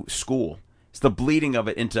into school. It's the bleeding of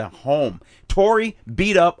it into home. Tory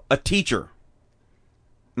beat up a teacher.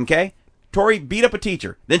 Okay? Tory beat up a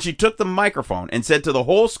teacher. Then she took the microphone and said to the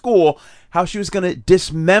whole school how she was going to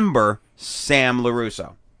dismember Sam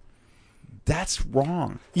LaRusso. That's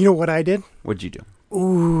wrong. You know what I did? What'd you do?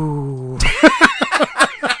 Ooh.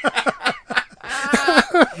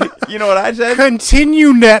 You know what I said?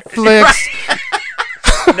 Continue, Netflix.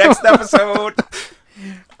 Next episode.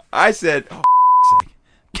 I said, oh,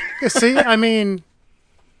 sake. See, I mean,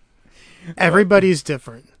 everybody's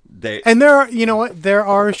different. And there are, you know what? There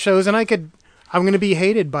are shows, and I'm going to be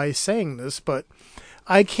hated by saying this, but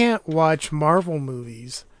I can't watch Marvel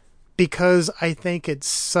movies because I think it's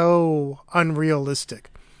so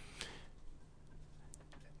unrealistic.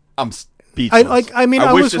 I'm speechless. I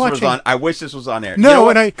wish was watching. I wish this was on air. No,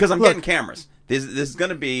 you know, because I'm getting cameras. This is going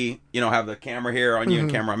to be, have the camera here on you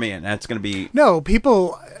and camera on me, and that's going to be. No,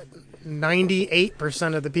 people.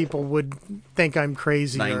 98% of the people would think I'm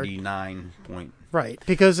crazy. 99 point. Right,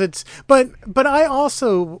 because it's. But I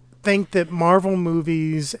also think that Marvel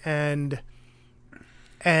movies and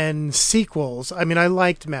sequels. I mean, I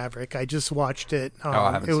liked Maverick. I just watched it.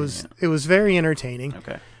 I haven't seen it. It was very entertaining.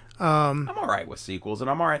 Okay. I'm all right with sequels, and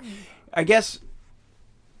I'm all right. I guess.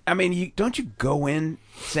 I mean, don't you go in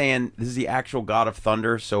saying this is the actual God of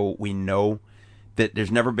Thunder, so we know that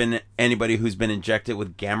there's never been anybody who's been injected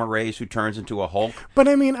with gamma rays who turns into a Hulk? But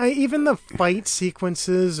I mean, even the fight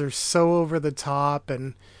sequences are so over the top,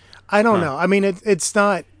 and I don't know. I mean, it's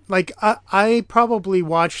not like I probably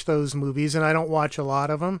watch those movies, and I don't watch a lot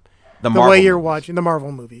of them. The way you're watching the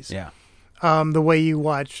Marvel movies, yeah. The way you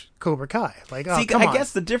watch Cobra Kai, like, see, I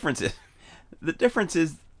guess the difference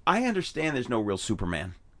is I understand there's no real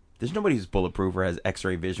Superman. There's nobody who's bulletproof or has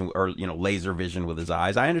X-ray vision or laser vision with his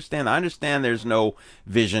eyes. I understand there's no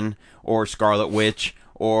Vision or Scarlet Witch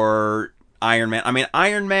or Iron Man. I mean,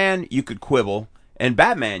 Iron Man you could quibble, and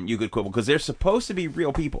Batman you could quibble because they're supposed to be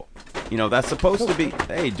real people. That's supposed to be.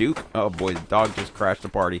 Hey, Duke. Oh boy, the dog just crashed the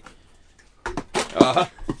party.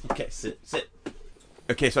 Okay, sit.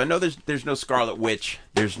 Okay, so I know there's no Scarlet Witch.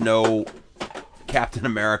 There's no Captain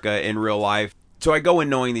America in real life. So I go in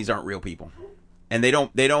knowing these aren't real people. And they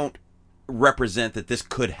don't represent that this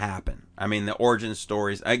could happen. I mean, the origin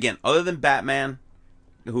stories, again, other than Batman,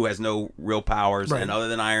 who has no real powers, right, and other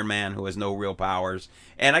than Iron Man, who has no real powers,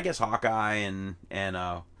 and I guess Hawkeye and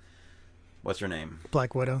what's her name?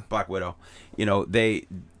 Black Widow.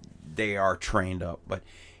 They are trained up. But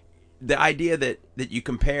the idea that you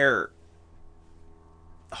compare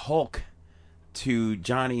Hulk to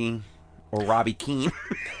Johnny or Robbie Keene...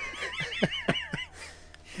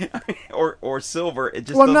 or Silver, it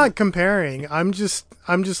just. Well, I'm not comparing. I'm just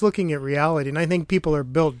looking at reality, and I think people are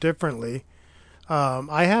built differently.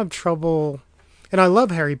 I have trouble, and I love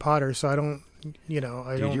Harry Potter, so I don't. Dude,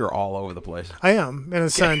 you're all over the place. I am in a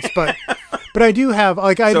sense, but I do have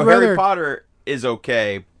Harry Potter is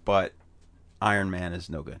okay, but Iron Man is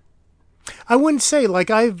no good. I wouldn't say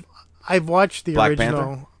I've watched the Black original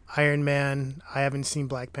Panther? Iron Man. I haven't seen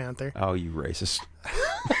Black Panther. Oh, you racist.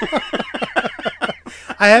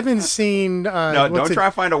 I haven't seen. No, don't try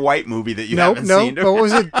to find a white movie that you haven't seen. No, what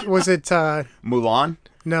was it? Was it Mulan?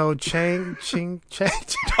 No, Chang.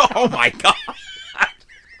 Oh my God!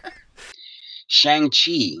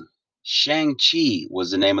 Shang-Chi. Shang-Chi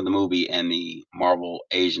was the name of the movie and the Marvel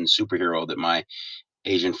Asian superhero that my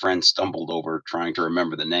Asian friend stumbled over trying to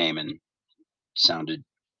remember the name and sounded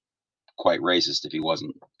quite racist if he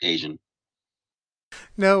wasn't Asian.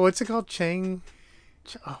 No, what's it called? Chang.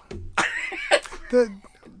 Oh.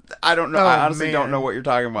 I don't know. I honestly don't know what you're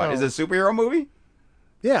talking about. Is it a superhero movie?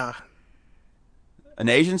 Yeah. An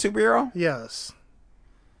Asian superhero? Yes.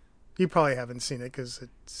 You probably haven't seen it because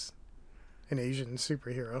it's an Asian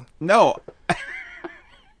superhero. No.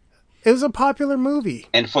 It was a popular movie.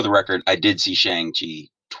 And for the record, I did see Shang-Chi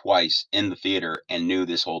twice in the theater and knew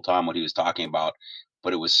this whole time what he was talking about,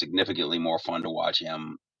 but it was significantly more fun to watch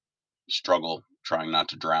him struggle, trying not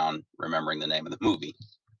to drown, remembering the name of the movie.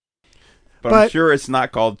 But I'm sure it's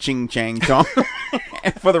not called Ching Chang Chong.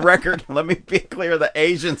 For the record, let me be clear, the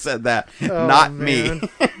Asian said that, not me.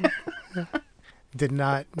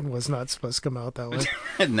 Was not supposed to come out that way.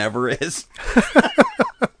 It never is.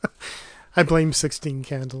 I blame 16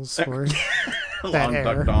 Candles for that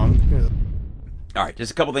error. Yeah. All right,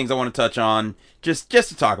 just a couple things I want to touch on, just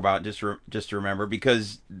to talk about, just to remember,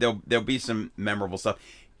 because there'll be some memorable stuff.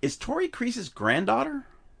 Is Tori Crease's granddaughter?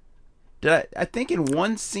 I think in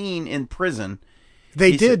one scene in prison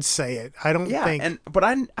they did say it. I don't think. But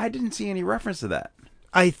I didn't see any reference to that.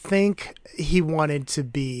 I think he wanted to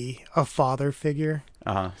be a father figure.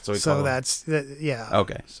 So that's yeah.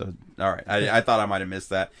 Okay. So all right. I thought I might have missed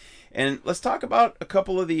that. And let's talk about a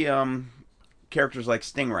couple of the characters like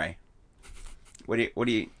Stingray. What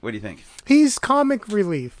do you think? He's comic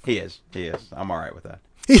relief. He is. I'm all right with that.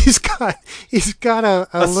 He's got a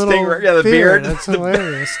little stingray, the beard. That's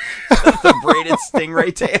hilarious. The braided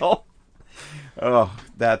stingray tail. Oh,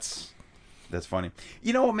 that's funny.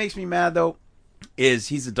 You know what makes me mad though is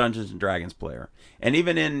he's a Dungeons and Dragons player, and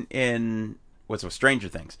even in what's with Stranger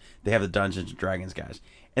Things, they have the Dungeons and Dragons guys,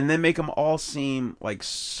 and they make them all seem like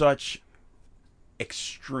such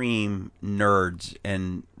extreme nerds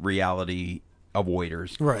and reality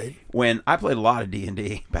avoiders. Right. When I played a lot of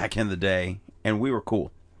D&D back in the day, and we were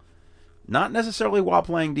cool. Not necessarily while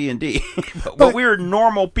playing D&D, but we were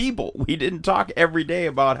normal people. We didn't talk every day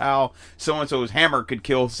about how so-and-so's hammer could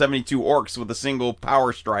kill 72 orcs with a single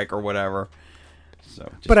power strike or whatever.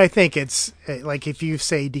 But I think it's like if you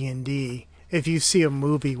say D&D, if you see a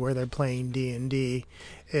movie where they're playing D&D,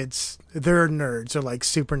 they're nerds. They're like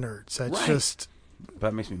super nerds. That's just... But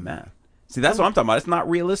that makes me mad. See, that's what I'm talking about. It's not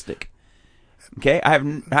realistic. Okay?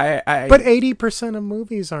 But 80% of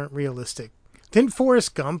movies aren't realistic. Didn't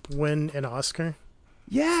Forrest Gump win an Oscar?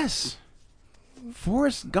 Yes.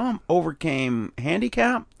 Forrest Gump overcame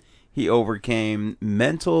handicap. He overcame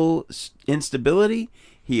mental instability.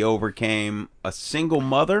 He overcame a single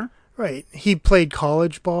mother. Right. He played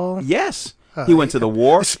college ball. Yes. He went to the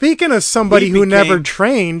war. Speaking of somebody who never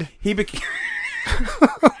trained. He became...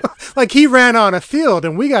 like he ran on a field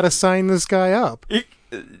and we got to sign this guy up.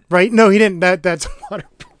 Right? No, he didn't. That's water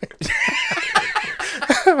point.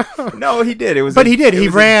 No, he did. But he did. He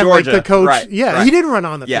ran like the coach. Right, yeah, right. He did run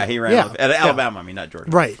on the field. Yeah, he ran at Alabama. I mean, not Georgia.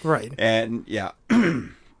 Right. And yeah.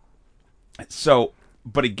 So,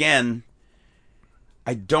 but again,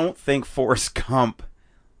 I don't think Forrest Gump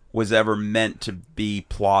was ever meant to be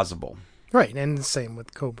plausible. Right, and the same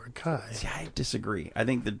with Cobra Kai. See, I disagree. I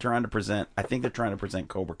think they're trying to present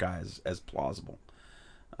Cobra Kai as plausible.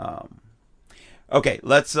 Okay,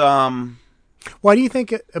 let's. Why do you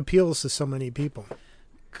think it appeals to so many people?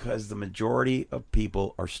 Because the majority of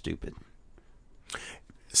people are stupid.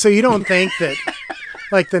 So you don't think that,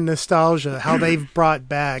 like the nostalgia, how they've brought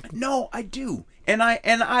back? No, I do, and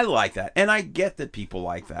I like that, and I get that people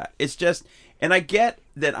like that. It's just, and I get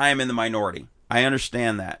that I am in the minority. I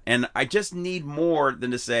understand that, and I just need more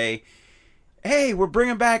than to say, "Hey, we're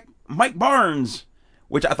bringing back Mike Barnes,"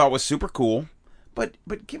 which I thought was super cool. But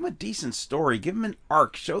give him a decent story. Give him an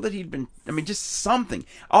arc. Show that he'd been... I mean, just something.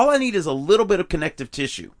 All I need is a little bit of connective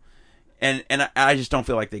tissue. And I just don't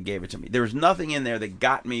feel like they gave it to me. There was nothing in there that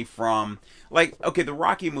got me from... Like, okay, the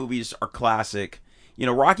Rocky movies are classic. You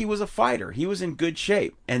know, Rocky was a fighter. He was in good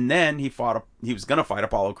shape. And then he was going to fight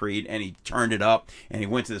Apollo Creed, and he turned it up, and he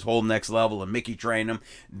went to this whole next level, and Mickey trained him.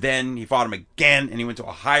 Then he fought him again, and he went to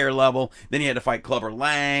a higher level. Then he had to fight Clubber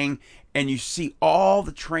Lang. And you see all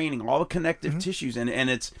the training, all the connective tissues, and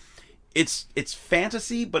it's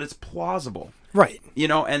fantasy, but it's plausible, right? You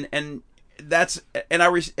know, and that's and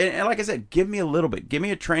like I said, give me a little bit, give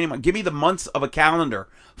me a training, give me the months of a calendar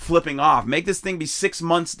flipping off, make this thing be 6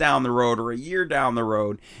 months down the road or a year down the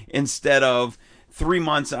road instead of 3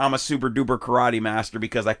 months. I'm a super duper karate master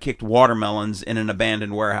because I kicked watermelons in an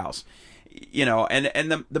abandoned warehouse. You know, and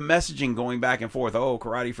the messaging going back and forth, oh,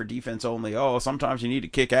 karate for defense only, oh, sometimes you need to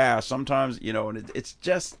kick ass, sometimes, you know, and it's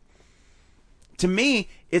just, to me,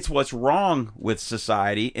 it's what's wrong with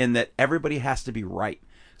society in that everybody has to be right.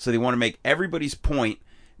 So they want to make everybody's point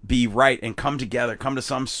be right and come together, come to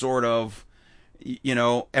some sort of, you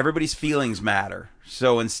know, everybody's feelings matter.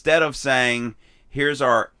 So instead of saying, here's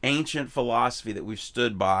our ancient philosophy that we've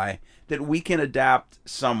stood by, that we can adapt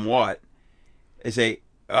somewhat, they say,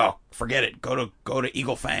 oh, forget it. Go to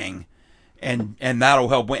Eagle Fang, and that'll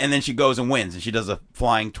help win. And then she goes and wins, and she does a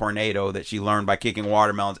flying tornado that she learned by kicking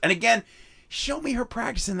watermelons. And again, show me her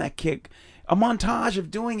practicing that kick. A montage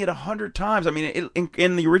of doing it 100 times. I mean,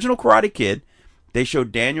 in the original Karate Kid, they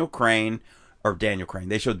showed Daniel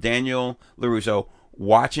They showed Daniel LaRusso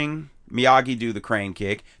watching Miyagi do the crane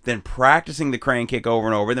kick, then practicing the crane kick over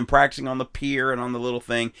and over, then practicing on the pier and on the little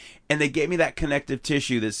thing. And they gave me that connective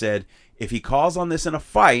tissue that said, if he calls on this in a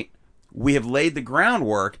fight, we have laid the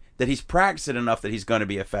groundwork that he's practiced it enough that he's going to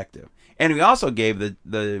be effective. And we also gave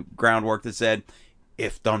the groundwork that said,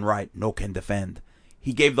 if done right, no can defend.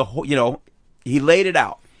 He gave the whole, you know, he laid it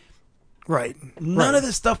out. Right. None of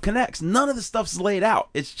this stuff connects. None of this stuff's laid out.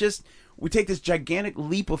 It's just, we take this gigantic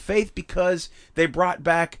leap of faith because they brought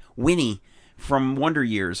back Winnie from Wonder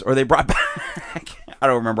Years, or they brought back, I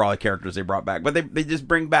don't remember all the characters they brought back, but they just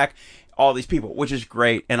bring back all these people, which is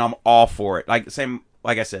great, and I'm all for it. Like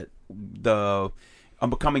I said,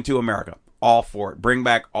 I'm Coming to America, all for it. Bring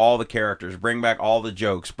back all the characters, bring back all the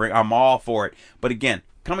jokes. I'm all for it. But again,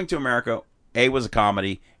 Coming to America, A, was a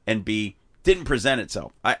comedy, and B, didn't present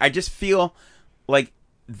itself. I just feel like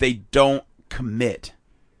they don't commit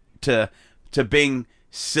to being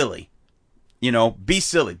silly. You know, be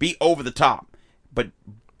silly, be over the top, but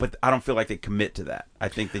I don't feel like they commit to that. I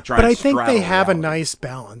think they try. But I think they have a nice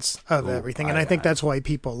balance of everything, and I think that's why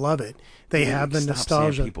people love it. They have the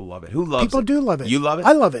nostalgia. People love it. Who loves it? People do love it. You love it.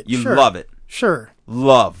 I love it. You love it. Sure.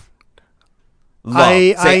 Love.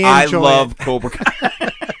 I love Cobra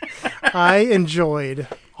Kai. I enjoyed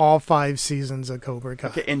all 5 seasons of Cobra Kai.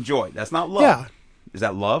 Okay, enjoy. That's not love. Yeah. Is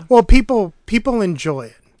that love? Well, people enjoy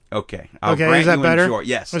it. Okay. I'll grant is that you better? Enjoy.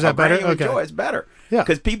 Yes. Is that better? Okay. Enjoy. It's better. Yeah.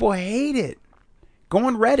 Because people hate it. Go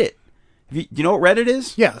on Reddit. You know what Reddit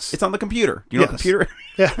is? Yes. It's on the computer. Do you know what computer?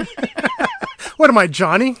 Yeah. What am I,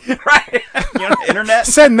 Johnny? Right. You know, internet?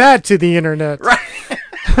 Send that to the internet. Right.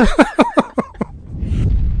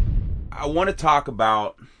 I want to talk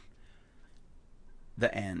about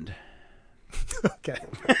the end. Okay.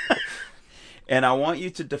 And I want you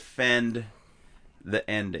to defend the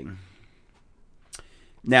ending.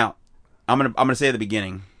 Now, I'm gonna say at the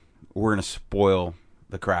beginning, we're gonna spoil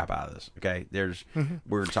the crap out of this. Okay,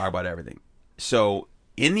 we're gonna talk about everything. So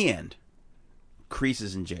in the end, Kreese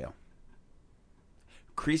is in jail.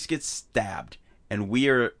 Kreese gets stabbed, and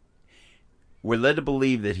we're led to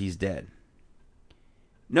believe that he's dead.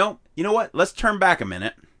 No, you know what? Let's turn back a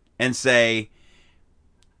minute and say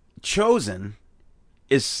Chosen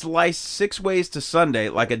is sliced 6 ways to Sunday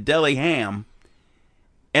like a deli ham.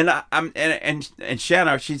 And and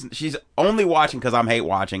Shanna, she's only watching because I'm hate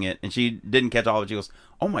watching it, and she didn't catch all of it. She goes,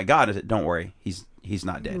 "Oh my God!" I said, "Don't worry, he's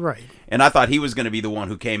not dead." Right. And I thought he was going to be the one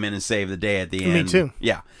who came in and saved the day at the end. Me too.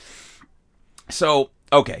 Yeah. So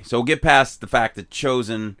okay, so we'll get past the fact that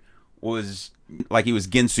Chosen was like he was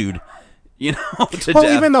Ginsu'd, you know, to death.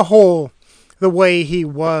 Even the way he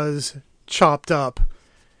was chopped up,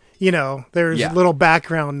 you know, there's little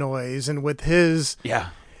background noise, and with his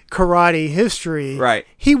karate history, right,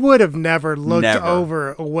 he would have never looked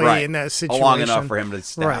over away in that situation long enough for him to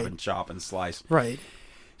stab and chop and slice. Right.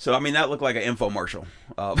 So I mean that looked like an infomercial.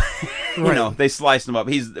 You know, they sliced him up.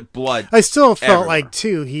 He's blood. I still felt everywhere. like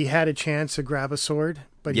too he had a chance to grab a sword,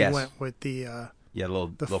 but he went with the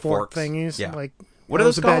little fork forks. thingies. Yeah. Like what are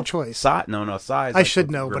those those a called? bad choice. Size? No, size. I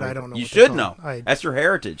should know, but I don't know. You what should they're called. know. That's your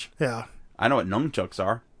heritage. Yeah. I know what nunchucks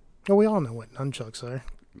are. Well, we all know what nunchucks are.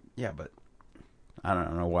 Yeah, but I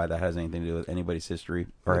don't know why that has anything to do with anybody's history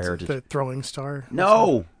or heritage. The throwing star?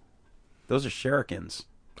 No. Those are shurikens.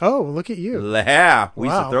 Oh, look at you. Yeah. We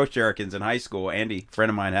used to throw shurikens in high school. Andy, a friend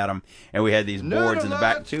of mine, had them. And we had these boards in the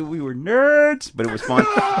back, too. We were nerds. But it was fun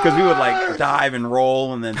because we would, like, dive and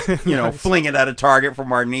roll and then, you know, fling it at a target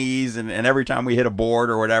from our knees. And every time we hit a board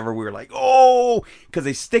or whatever, we were like, oh, because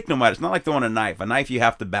they stick no matter. It's not like throwing a knife. A knife you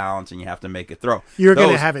have to balance and you have to make it throw. You're going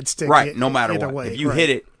to have it stick. Right, no matter what. Way, if you hit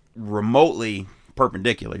it remotely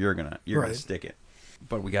perpendicular, you're gonna stick it.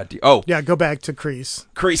 But we got go back to Kreese.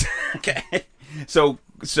 Okay. So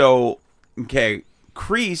okay,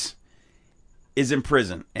 Kreese is in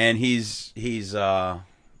prison and he's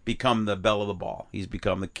become the belle of the ball. He's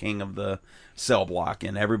become the king of the cell block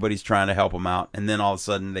and everybody's trying to help him out, and then all of a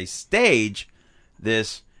sudden they stage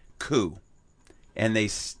this coup and they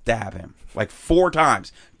stab him like 4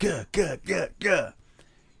 times. Gah.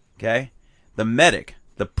 Okay?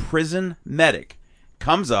 The prison medic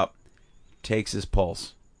comes up, takes his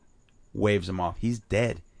pulse, waves him off. He's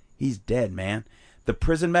dead. He's dead, man. The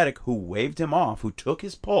prison medic who waved him off, who took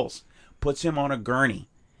his pulse, puts him on a gurney.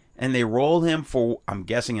 And they roll him for, I'm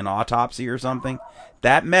guessing, an autopsy or something.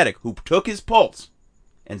 That medic who took his pulse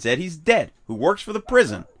and said he's dead, who works for the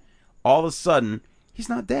prison, all of a sudden, he's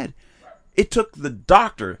not dead. It took the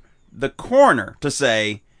doctor, the coroner, to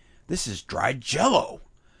say, this is dried jello.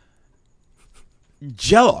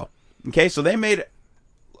 Okay, so they made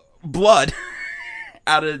blood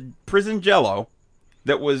out of prison jello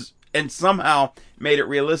that was, and somehow mid it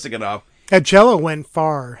realistic enough. Jello went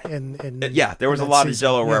far in there was a lot of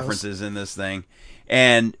Jello references in this thing,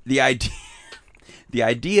 and the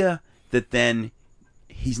idea that then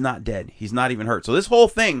he's not dead, he's not even hurt. So this whole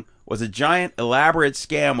thing was a giant elaborate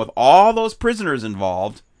scam with all those prisoners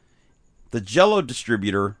involved, the Jello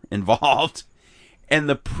distributor involved, and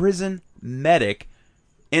the prison medic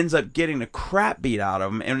ends up getting the crap beat out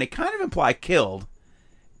of him, and they kind of imply killed.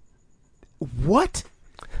 What?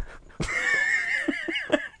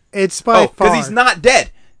 It's by far because he's not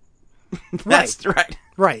dead. That's right.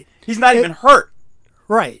 Right. He's not even hurt.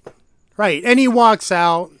 Right. And he walks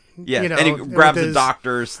out. Yeah, you know, and he grabs the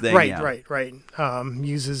doctor's thing. Right.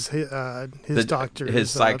 Uses his doctor's...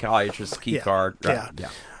 His psychiatrist's key card. Right. Yeah.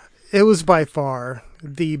 It was by far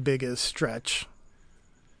the biggest stretch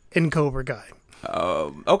in Cobra Kai.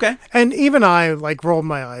 Okay. And even I, rolled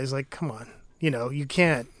my eyes, come on. you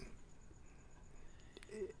can't.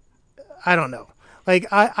 I don't know. Like,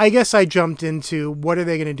 I guess I jumped into what are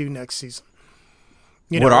they going to do next season?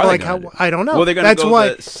 What are they going to do? I don't know. Well, they're going to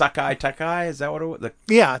go the Sakai Takai? Is that what it was?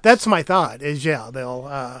 Yeah, that's my thought.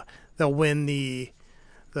 They'll win the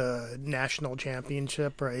national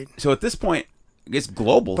championship, right? So at this point, it's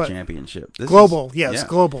global championship. Global.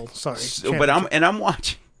 Sorry. So, but I'm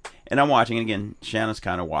watching, and again, Shanna's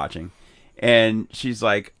kind of watching, and she's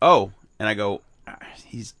like, "Oh," and I go,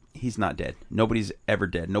 "He's not dead. Nobody's ever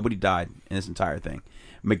dead. Nobody died in this entire thing.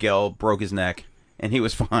 Miguel broke his neck, and he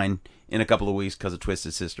was fine in a couple of weeks because of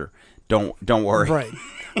Twisted Sister. Don't worry."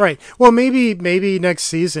 Right. Well, maybe next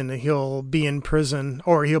season he'll be in prison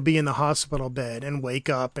or he'll be in the hospital bed and wake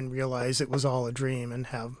up and realize it was all a dream and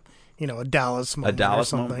have, a Dallas moment. Or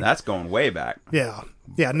something. Moment. That's going way back. Yeah.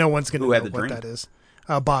 No one's going to know what that is.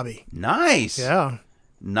 Bobby. Nice. Yeah.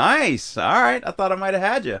 Nice. All right. I thought I might have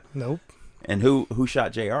had you. Nope. And who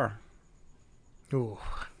shot JR? Ooh.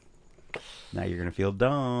 Now you're gonna feel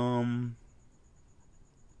dumb.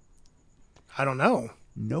 I don't know.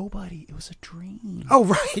 Nobody. It was a dream. Oh,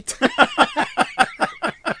 right.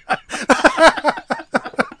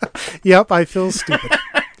 Yep, I feel stupid.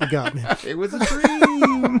 You got me. It was a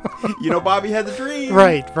dream. Bobby had the dream.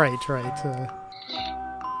 Right.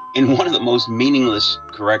 In one of the most meaningless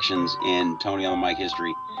corrections in Tony on the Mic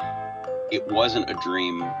history, it wasn't a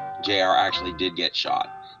dream. JR actually did get shot.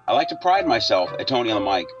 I like to pride myself at Tony on the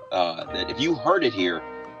Mic that if you heard it here,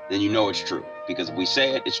 then you know it's true. Because if we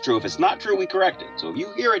say it, it's true. If it's not true, we correct it. So if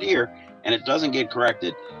you hear it here and it doesn't get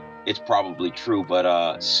corrected, it's probably true.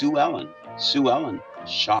 But Sue Ellen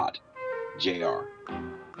shot JR.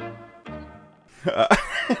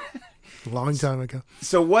 Long time ago.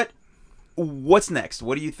 So what's next?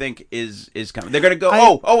 What do you think is coming? They're going to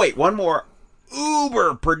go, wait, one more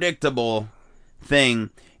uber predictable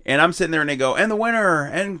thing. And I'm sitting there and they go, and the winner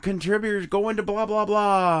and contributors go into blah, blah,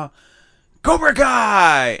 blah. Cobra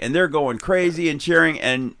Kai! And they're going crazy and cheering.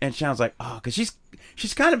 And Shannon's like, oh, because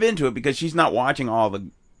she's kind of into it because she's not watching all the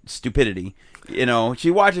stupidity. She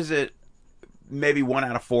watches it maybe 1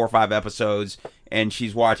 out of 4 or 5 episodes and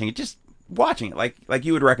she's watching it, just watching it like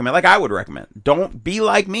you would recommend, like I would recommend. Don't be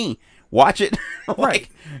like me. Watch it. Right.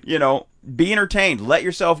 Be entertained. Let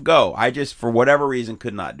yourself go. I just, for whatever reason,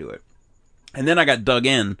 could not do it. And then I got dug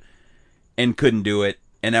in and couldn't do it,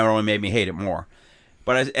 and that only made me hate it more.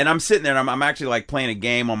 But I'm sitting there, and I'm actually like playing a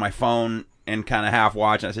game on my phone and kind of half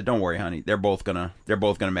watching. I said, "Don't worry, honey, they're both gonna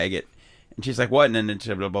make it." And she's like, "What?" And then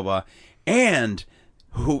she blah blah blah. And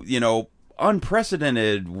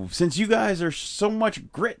unprecedented, since you guys are so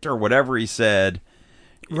much grit or whatever he said.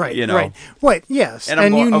 Right. Right. What? Yes.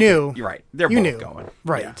 And you knew. You're right. They're both going.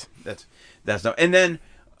 Right. Yeah, that's no. And then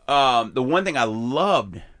the one thing I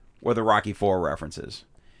loved were the Rocky IV references.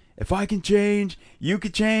 If I can change, you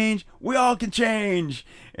can change. We all can change.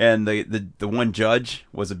 And the one judge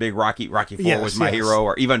was a big Rocky IV was my hero,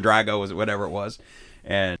 or Ivan Drago was whatever it was.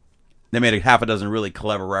 And they made a half a dozen really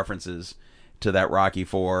clever references to that Rocky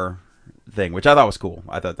IV thing, which I thought was cool.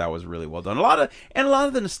 I thought that was really well done. A lot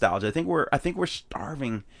of the nostalgia. I think we're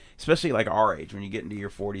starving, especially like our age, when you get into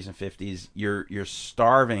your 40s and 50s, you're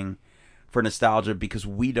starving for nostalgia because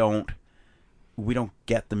we don't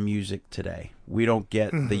get the music today. We don't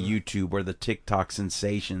get the YouTube or the TikTok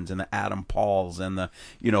sensations and the Adam Pauls and the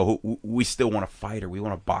we still want a fighter. We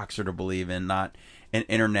want a boxer to believe in, not an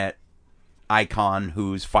internet icon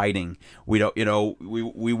who's fighting. We don't,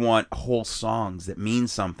 we want whole songs that mean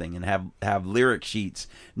something and have lyric sheets,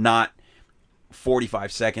 not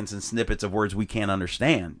 45 seconds and snippets of words we can't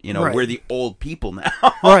understand. Right. We're the old people now.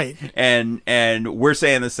 Right. And we're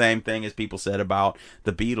saying the same thing as people said about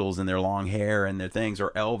the Beatles and their long hair and their things,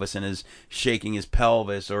 or Elvis and his shaking his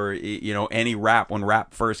pelvis, or any rap when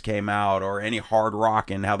rap first came out, or any hard rock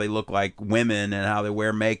and how they look like women and how they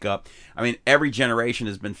wear makeup. I mean, every generation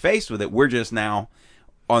has been faced with it. We're just now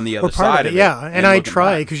on the other side of it. Yeah, and I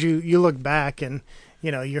try, because you look back and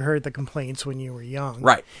you heard the complaints when you were young.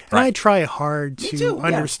 Right. And I try hard to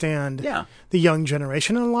understand the young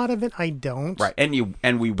generation, and a lot of it I don't. Right.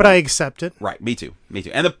 But I accept it. Right. Me too.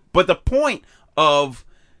 And but the point of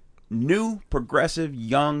new progressive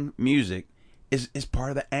young music is part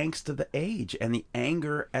of the angst of the age and the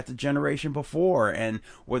anger at the generation before, and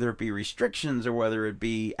whether it be restrictions or whether it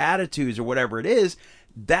be attitudes or whatever it is.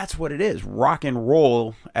 That's what it is. Rock and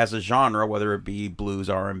roll as a genre, whether it be blues,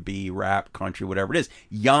 R&B, rap, country, whatever it is,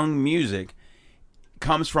 young music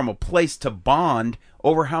comes from a place to bond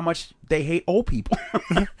over how much they hate old people.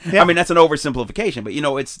 I mean, that's an oversimplification, but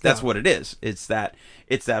that's what it is. It's that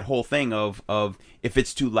whole thing of if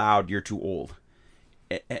it's too loud, you're too old.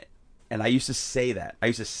 And I used to say that. I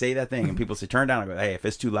used to say that thing, and people say, turn it down. I go, hey, if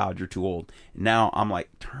it's too loud, you're too old. Now I'm like,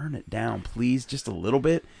 turn it down, please, just a little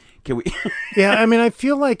bit. Can we? Yeah, I mean, I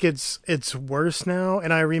feel like it's worse now.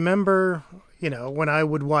 And I remember, when I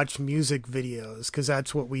would watch music videos, because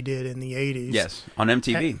that's what we did in the 80s. Yes, on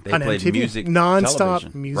MTV. They played MTV, music nonstop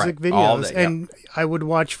television. music right. videos. All day, and I would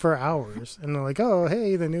watch for hours. And they're like, oh,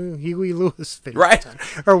 hey, the new Huey Lewis video. Right.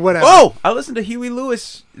 Or whatever. Oh, I listened to Huey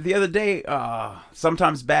Lewis the other day.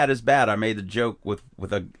 Sometimes bad is bad. I made a joke with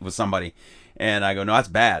somebody. And I go, no, that's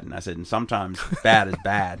bad. And I said, and sometimes bad is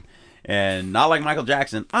bad. And not like Michael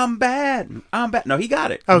Jackson, I'm bad. No, he got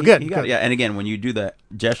it. Oh, good. He got it. Yeah, and again, when you do the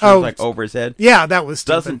gestures like over his head, yeah, that was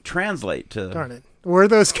stupid. Doesn't translate to. Darn it! Where are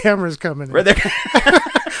those cameras coming in? Where they?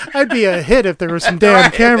 I'd be a hit if there were some damn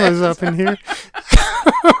cameras up in here.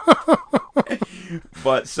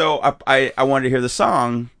 But so I wanted to hear the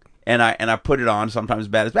song, and I put it on. Sometimes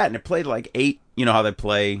bad is bad, and it played like 8. You know how they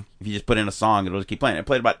play if you just put in a song, it'll just keep playing. It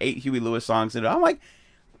played about 8 Huey Lewis songs, and I'm like,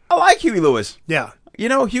 I like Huey Lewis. Yeah.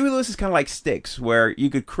 Huey Lewis is kind of like Styx, where you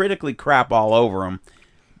could critically crap all over him,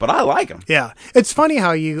 but I like him. Yeah. It's funny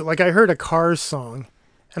how I heard a Cars song,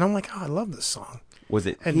 and I'm like, oh, I love this song. Was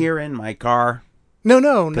it Here in My Car? No.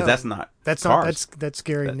 Because that's not Cars. That's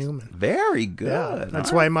Gary Newman. Very good. Yeah,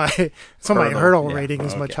 that's why my hurdle rating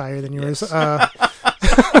is much higher than yours. Yes.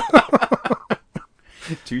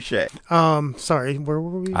 Touche. Sorry, where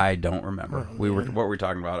were we? I don't remember. What were we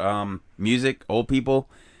talking about? Music, old people.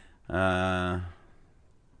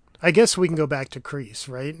 I guess we can go back to Crease,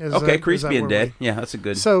 right? Crease being dead. Yeah, that's a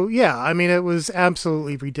good. So, yeah, I mean, it was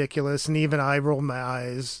absolutely ridiculous. And even I rolled my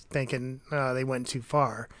eyes thinking they went too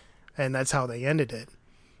far. And that's how they ended it.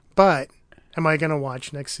 But am I going to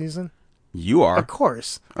watch next season? You are. Of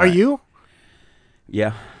course. Are you?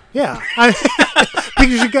 Yeah. Yeah.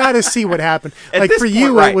 Because you got to see what happened. Like, for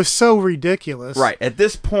you, it was so ridiculous. Right. At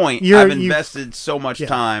this point, I've invested so much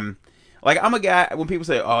time. Like, I'm a guy, when people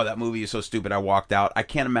say, oh, that movie is so stupid, I walked out, I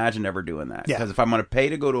can't imagine ever doing that. Because if I'm going to pay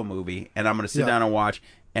to go to a movie, and I'm going to sit down and watch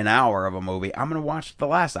an hour of a movie, I'm going to watch the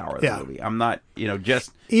last hour of the movie. I'm not,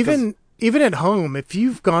 just... Even at home, if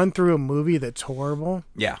you've gone through a movie that's horrible...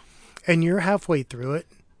 Yeah. And you're halfway through it...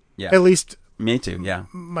 Yeah. At least... Me too, yeah.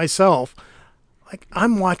 Myself... Like,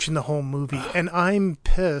 I'm watching the whole movie, and I'm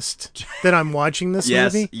pissed that I'm watching this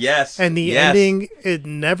movie. Yes, and the ending, it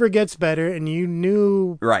never gets better, and you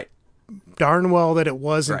knew... Right. Darn well that it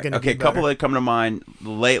wasn't going to be better. Okay, a couple that come to mind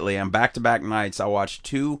lately. On back-to-back nights, I watched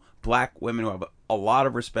 2 black women who I have a lot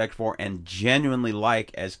of respect for and genuinely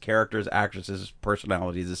like as characters, actresses,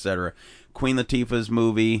 personalities, etc. Queen Latifah's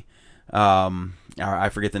movie, I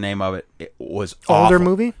forget the name of it. It was older awful.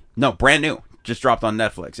 Movie? No, brand new. Just dropped on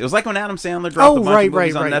Netflix. It was like when Adam Sandler dropped a bunch of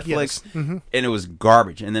movies on Netflix, yes. Mm-hmm. and it was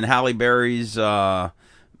garbage. And then Halle Berry's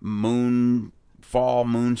Moonstruck,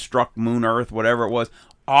 Moon Earth, whatever it was,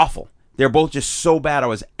 awful. They're both just so bad. I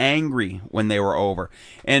was angry when they were over.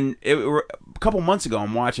 And a couple months ago,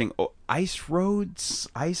 I'm watching Ice Dogs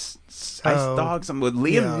with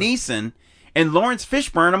Liam Neeson and Lawrence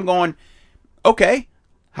Fishburne. I'm going, okay,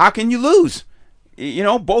 how can you lose?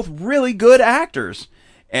 Both really good actors.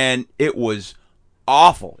 And it was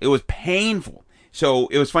awful. It was painful. So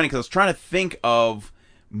it was funny because I was trying to think of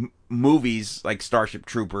movies like Starship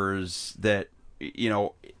Troopers that,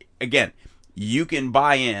 again, you can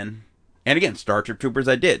buy in. And again, Starship Troopers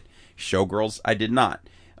I did. Showgirls I did not.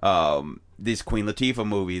 This Queen Latifah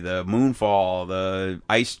movie, the Moonfall, the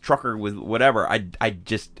Ice Trucker with whatever, I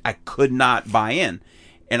could not buy in.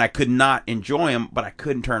 And I could not enjoy them, but I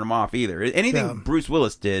couldn't turn them off either. Anything Bruce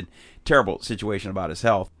Willis did, terrible situation about his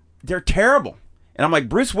health. They're terrible. And I'm like,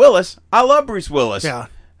 Bruce Willis? I love Bruce Willis. Yeah.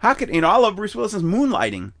 How could, I love Bruce Willis's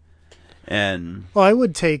Moonlighting. And well, I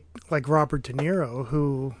would take like Robert De Niro,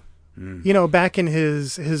 who, back in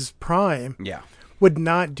his prime, would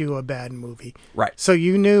not do a bad movie. Right. So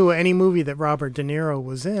you knew any movie that Robert De Niro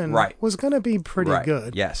was in was going to be pretty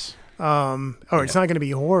good. Yes. It's not going to be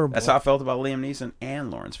horrible. That's how I felt about Liam Neeson and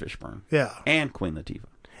Lawrence Fishburne. Yeah. And Queen Latifah.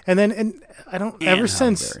 And I don't, ever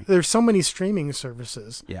since there's so many streaming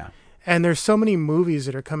services. Yeah. And there's so many movies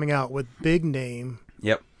that are coming out with big name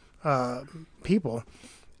people.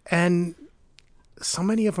 And so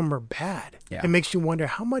many of them are bad. Yeah. It makes you wonder,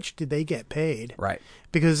 how much did they get paid? Right.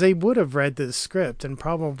 Because they would have read this script and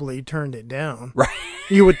probably turned it down. Right.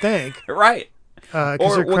 You would think. Right.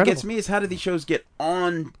 Or what gets me is, how do these shows get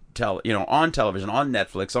on on television, on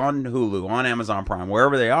Netflix, on Hulu, on Amazon Prime,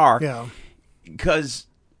 wherever they are? Yeah. Because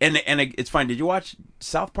and it's fine. Did you watch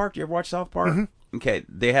South Park? Do you ever watch South Park? Mm-hmm. Okay,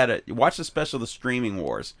 they had watch the special, The Streaming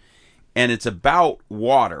Wars, and it's about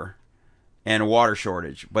water and water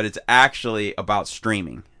shortage, but it's actually about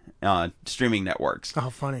streaming. streaming networks. Oh,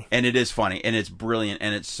 funny. And it is funny, and it's brilliant,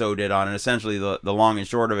 and it's so dead on. And essentially, the long and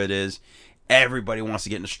short of it is, everybody wants to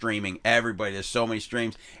get into streaming. There's so many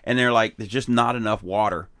streams, and they're like, there's just not enough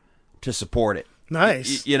water to support it.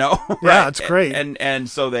 Nice. You know? Yeah, right? it's great. And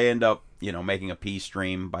so they end up, making a peace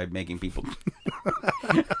stream by making people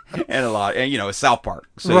and a lot, and it's South Park,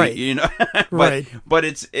 so right. Right. But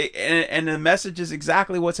and the message is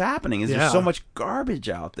exactly what's happening. Is there's so much garbage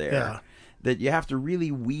out there that you have to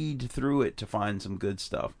really weed through it to find some good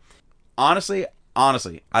stuff. Honestly,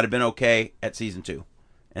 I'd have been okay at season 2.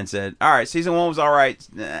 And said, all right, season 1 was all right.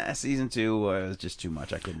 Season 2 was just too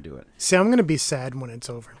much. I couldn't do it. See, I'm going to be sad when it's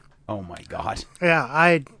over. Oh, my God. Yeah,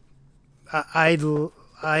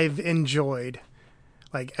 I've enjoyed,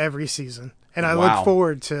 like, every season. And I look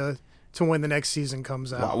forward to when the next season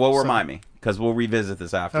comes out. Well, remind me, because we'll revisit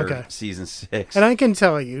this after season 6. And I can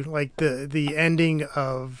tell you, like, the ending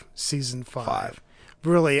of season 5.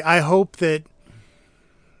 Really, I hope that,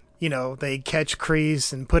 they catch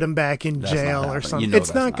Kreese and put him back in jail or something.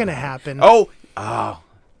 It's not going to happen. Oh,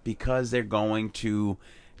 because they're going to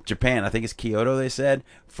Japan. I think it's Kyoto, they said,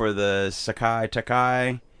 for the Sakai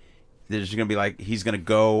Takai. There's going to be like, he's going to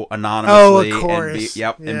go anonymously. Oh, of course.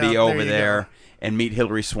 And be over there and meet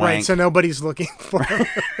Hilary Swank. Right, so nobody's looking for him.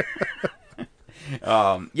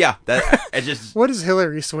 What is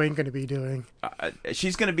Hilary Swank going to be doing?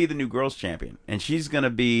 She's going to be the new girls champion, and she's going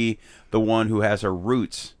to be the one who has her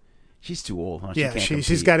roots. She's too old, huh?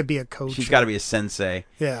 She's got to be a coach. She's got to be a sensei.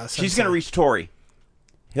 Yeah, she's going to reach Tori.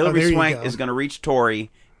 Hilary Swank is going to reach Tori,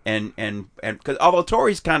 and because although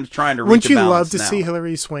Tori's kind of trying to reach wouldn't a you balance love to now. see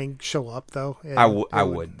Hilary Swank show up though? I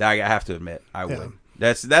would. I have to admit, I would.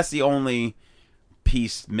 That's the only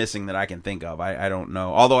piece missing that I can think of. I don't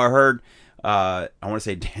know. Although I heard, I want to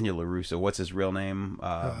say Daniel LaRusso. What's his real name?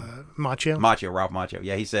 Macchio. Ralph Macchio.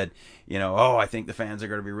 Yeah, he said, I think the fans are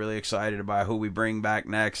going to be really excited about who we bring back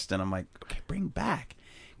next. And I'm like, okay, bring back.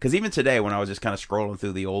 Because even today, when I was just kind of scrolling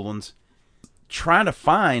through the old ones, trying to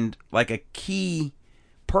find like a key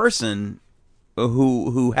person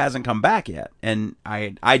who hasn't come back yet, and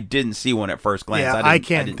I didn't see one at first glance. Yeah, I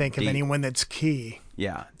can't think of anyone that's key.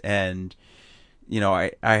 Yeah, and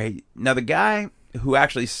I now the guy who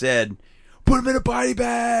actually said, "Put him in a body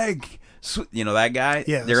bag," that guy.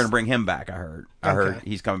 Yes. They're going to bring him back. I heard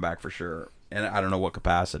he's coming back for sure, and I don't know what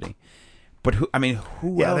capacity. But who else?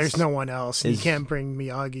 Yeah, there's no one else. You can't bring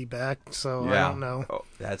Miyagi back, so I don't know. Oh,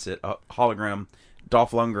 that's it. Hologram.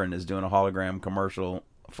 Dolph Lundgren is doing a hologram commercial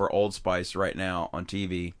for Old Spice right now on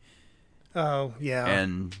TV. Oh, yeah.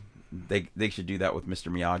 And they should do that with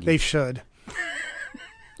Mr. Miyagi. They should.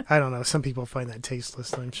 I don't know. Some people find that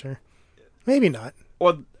tasteless, I'm sure. Maybe not.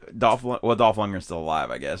 Well, Dolph Lundgren's still alive,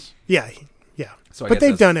 I guess. Yeah. So but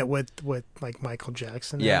they've done it with like Michael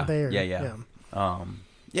Jackson. Yeah.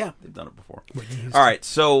 Yeah, they've done it before. All right,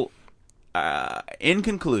 so in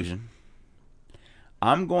conclusion,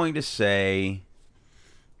 I'm going to say,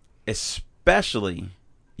 especially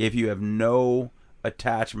if you have no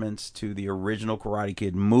attachments to the original Karate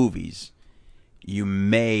Kid movies, you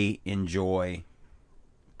may enjoy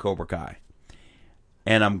Cobra Kai.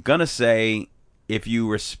 And I'm going to say, if you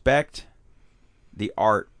respect the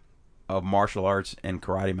art of martial arts and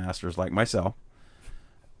karate masters like myself,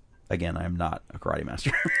 again, I'm not a karate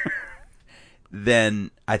master, then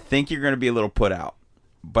I think you're going to be a little put out.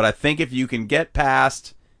 But I think if you can get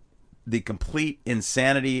past the complete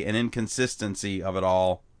insanity and inconsistency of it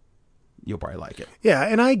all, you'll probably like it. Yeah,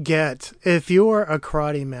 and I get if you're a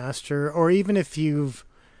karate master, or even if you've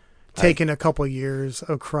taken a couple years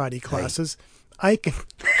of karate classes, I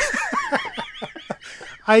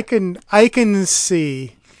can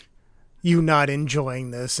see you not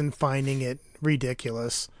enjoying this and finding it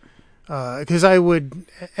ridiculous. Because I would,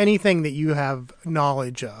 anything that you have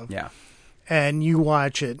knowledge of, and you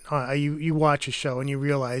watch it, you watch a show and you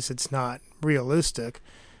realize it's not realistic,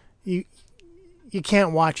 you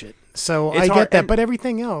can't watch it. So I get that, but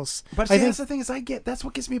everything else. But see, that's the thing that's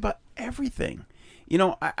what gets me about everything.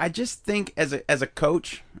 I just think as a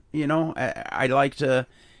coach, I like to.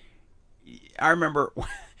 I remember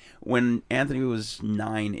when Anthony was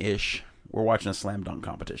 9-ish, we're watching a slam dunk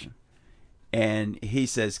competition, and he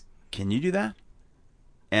says, "Can you do that?"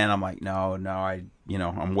 And I'm like, no,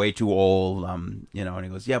 I'm way too old. And he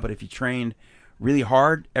goes, "Yeah, but if you trained really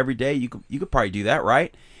hard every day, you could probably do that,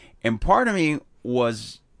 right?" And part of me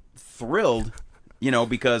was thrilled,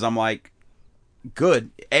 because I'm like,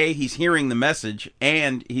 good. A, he's hearing the message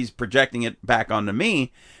and he's projecting it back onto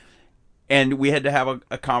me. And we had to have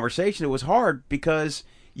a conversation. It was hard because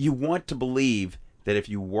you want to believe that if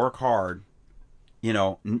you work hard,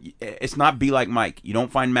 it's not be like Mike. You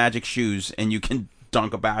don't find magic shoes and you can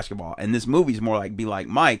dunk a basketball. And this movie's more like Be Like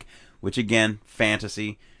Mike, which again,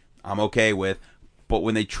 fantasy, I'm okay with. But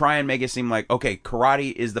when they try and make it seem like, okay,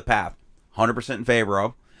 karate is the path, 100% in favor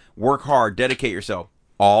of, work hard, dedicate yourself,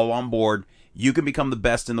 all on board, you can become the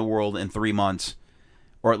best in the world in 3 months,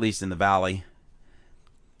 or at least in the Valley.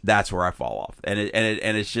 That's where I fall off. And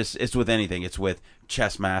it's just, it's with anything. It's with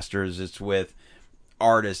chess masters, it's with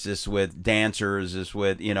artists, it's with dancers, it's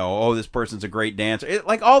with, oh, this person's a great dancer.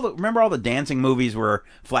 Remember all the dancing movies where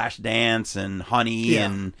Flash Dance and Honey,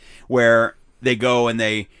 and where they go and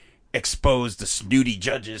they expose the snooty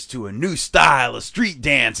judges to a new style of street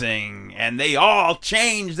dancing, and they all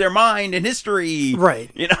change their mind in history. Right.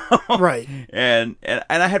 Right. And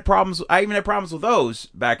I had problems. I even had problems with those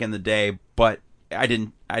back in the day, but I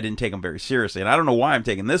didn't take them very seriously, and I don't know why I'm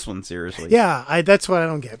taking this one seriously. Yeah, that's what I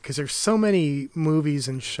don't get, because there's so many movies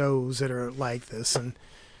and shows that are like this, and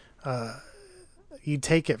you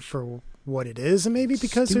take it for what it is, and maybe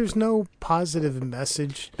because there's no positive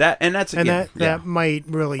message that might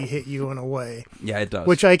really hit you in a way. Yeah, it does.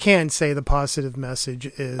 Which I can't say the positive message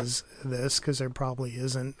is this, because there probably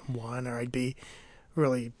isn't one, or I'd be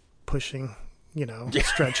really pushing,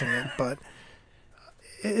 stretching it, but.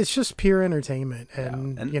 It's just pure entertainment,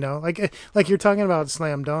 and like you're talking about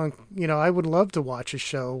Slam Dunk. I would love to watch a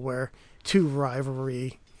show where two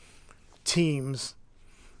rivalry teams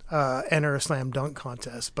enter a slam dunk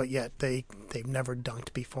contest, but yet they've never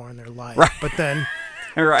dunked before in their life. Right. But then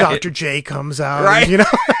Dr. J comes out, right.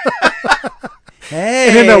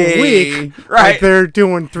 Hey, and in a week, like they're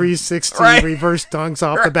doing 360 reverse dunks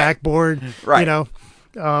off the backboard. Right.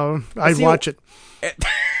 I'd watch it.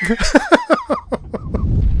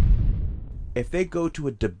 If they go to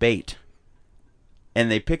a debate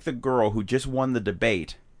and they pick the girl who just won the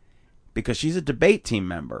debate because she's a debate team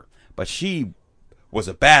member, but she was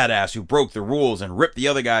a badass who broke the rules and ripped the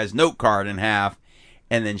other guy's note card in half,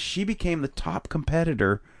 and then she became the top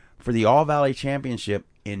competitor for the All Valley Championship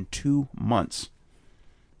in 2 months.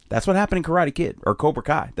 That's what happened in Karate Kid or Cobra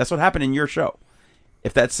Kai. That's what happened in your show.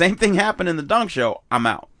 If that same thing happened in the dunk show, I'm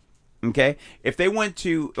out. Okay? If they went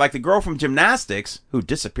to, like the girl from gymnastics, who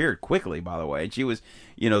disappeared quickly, by the way, she was,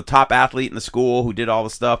 top athlete in the school who did all the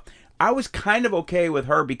stuff. I was kind of okay with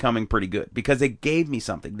her becoming pretty good because they gave me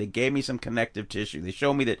something. They gave me some connective tissue. They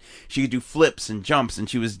showed me that she could do flips and jumps and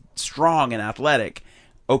she was strong and athletic.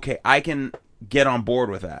 Okay, I can get on board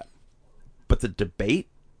with that. But the debate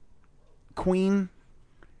queen?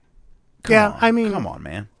 Come on,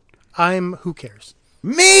 man. Who cares?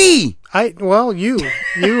 Me! You.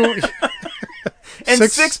 And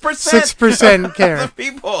 6% care. Of the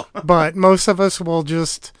people. But most of us will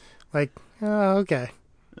just okay.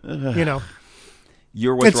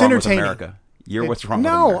 You're what's wrong with America. You're what's wrong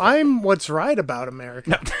with America. No, I'm what's right about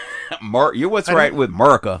America. You're what's right with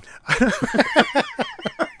America.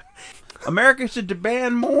 America should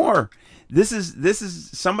demand more. This is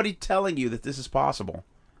somebody telling you that this is possible,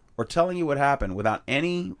 or telling you what happened without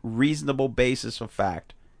any reasonable basis of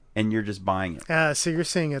fact, and you're just buying it. So you're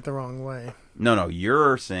seeing it the wrong way. No,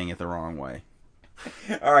 you're seeing it the wrong way.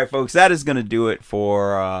 All right, folks, that is going to do it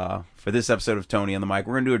for this episode of Tony on the Mic.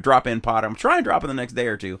 We're going to do a drop-in pod. I'm trying to drop in the next day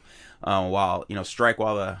or two, while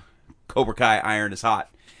the Cobra Kai iron is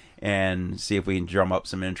hot, and see if we can drum up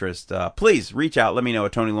some interest. Please reach out. Let me know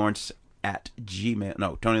at Tony Lawrence on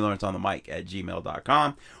the mic at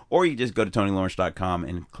gmail.com, or you just go to TonyLawrence.com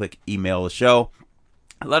and click email the show.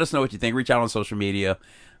 Let us know what you think. Reach out on social media.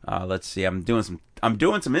 Let's see. I'm doing some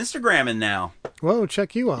Instagramming now. Whoa,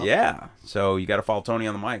 check you out. Yeah. So you got to follow Tony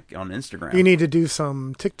on the Mic on Instagram. You need to do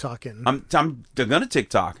some TikToking. I'm going to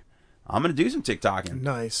TikTok. I'm going to do some TikToking.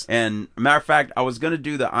 Nice. And matter of fact, I was going to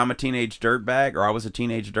do the I'm a Teenage Dirtbag, or I was a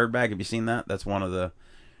Teenage Dirtbag. Have you seen that? That's one of the...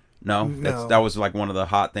 No. That was like one of the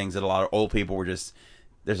hot things that a lot of old people were just...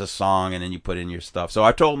 There's a song and then you put in your stuff. So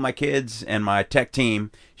I told my kids and my tech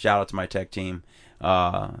team, shout out to my tech team,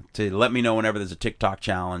 to let me know whenever there's a TikTok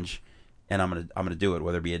challenge, and I'm gonna do it,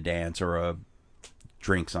 whether it be a dance or a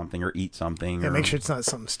drink something or eat something. Yeah, make sure it's not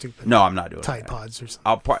something stupid. No, I'm not doing Tide Pods or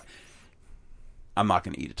something. I'm not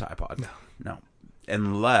gonna eat a Tide Pod. No.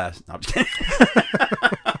 Unless no, I'm just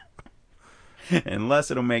kidding.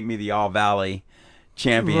 Unless it'll make me the All Valley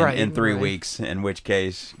champion in 3 weeks, in which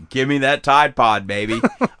case, give me that Tide Pod, baby.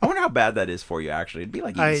 I wonder how bad that is for you, actually. It'd be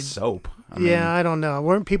like eating soap. I don't know.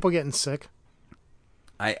 Weren't people getting sick?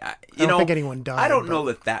 I don't think anyone died. I don't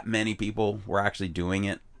know that many people were actually doing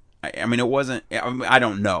it. I mean, it wasn't... I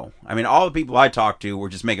don't know. I mean, all the people I talked to were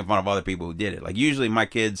just making fun of other people who did it. Like, usually my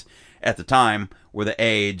kids at the time were the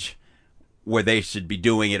age where they should be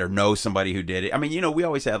doing it or know somebody who did it. I mean, we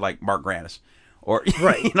always had, like, Mark Grannis or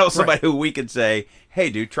somebody who we could say, "Hey,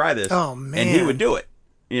 dude, try this," and he would do it.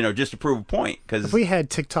 Just to prove a point. Because if we had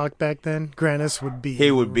TikTok back then, Grannis would be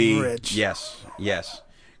rich. Yes.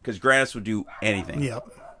 Because Grannis would do anything. Yep.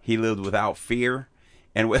 He lived without fear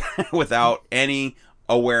and without any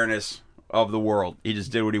awareness of the world. He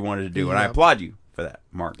just did what he wanted to do, and I applaud you for that,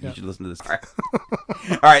 Mark. You should listen to this.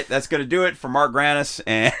 All right, that's going to do it for Mark Grannis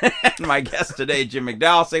and my guest today, Jim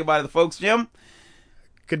McDowell. Say goodbye to the folks, Jim.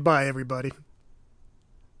 Goodbye, everybody.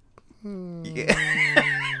 Yeah.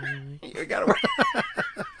 You gotta work.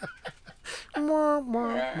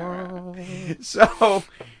 So,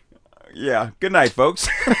 yeah. Good night, folks.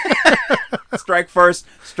 Strike first,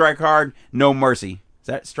 strike hard, no mercy. Is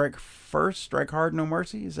that strike first, strike hard, no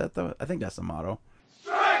mercy? Is that I think that's the motto.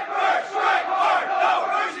 Strike first, strike hard, no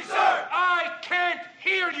mercy, sir! I can't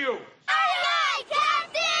hear you! Aye, aye,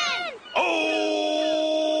 Captain!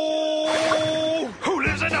 Oh! Who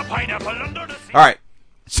lives in a pineapple under the sea? All right.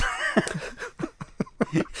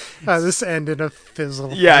 This ended a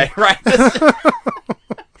fizzle. Yeah, right.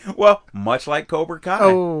 Well, much like Cobra Kai.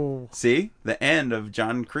 Oh. See? The end of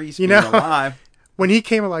John Kreese being alive. When he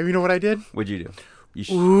came alive, you know what I did? What'd you do?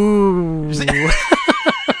 Ooh.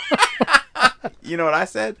 You know what I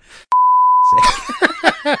said?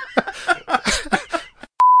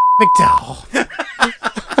 McDowell.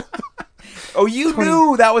 Oh, you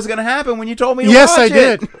knew that was going to happen when you told me to watch it. Yes, I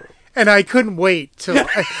did. And I couldn't wait till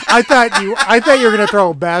I thought you were going to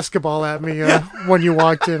throw a basketball at me when you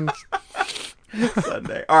walked in.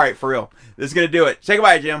 Sunday. All right, for real. This is going to do it. Say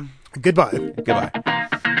goodbye, Jim. Goodbye. Goodbye.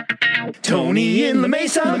 Tony in the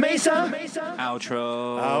Mesa.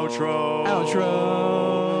 Outro.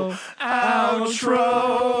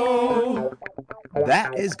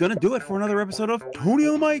 That is going to do it for another episode of Tony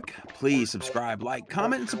on the Mic. Please subscribe, like,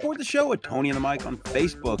 comment, and support the show at Tony on the Mic on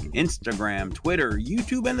Facebook, Instagram, Twitter,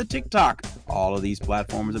 YouTube, and the TikTok. All of these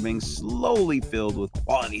platforms are being slowly filled with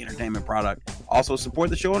quality entertainment product. Also support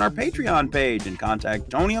the show on our Patreon page and contact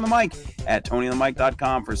Tony on the Mic at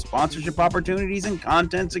TonyOnTheMic.com for sponsorship opportunities and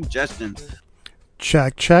content suggestions.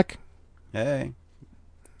 Check. Hey.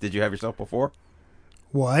 Did you have yourself before?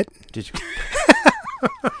 What? Did you?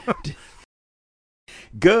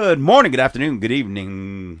 Good morning, good afternoon, good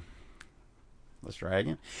evening. Let's try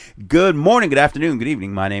again. Good morning, good afternoon, good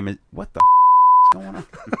evening. My name is... What the is going on?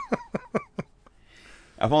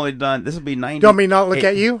 I've only done... This will be 90... Don't me not look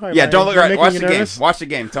at you? Yeah, don't look right. Watch the game. Watch the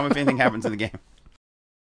game. Tell me if anything happens in the game.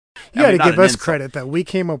 You got to give us credit that we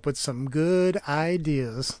came up with some good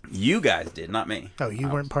ideas. You guys did, not me. Oh, you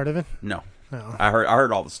weren't part of it? No. No. I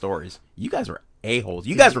heard all the stories. You guys were a-holes.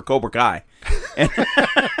 You guys were Cobra Kai.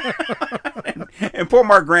 And poor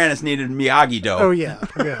Mark Grannis needed Miyagi-Do. Oh, yeah.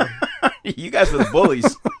 You guys were the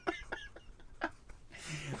bullies.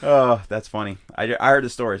 Oh, that's funny. I heard the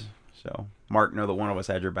stories. So, Mark, know that one of us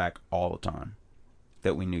had your back all the time.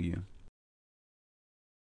 That we knew you.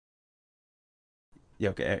 You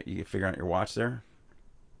okay? You figure out your watch there?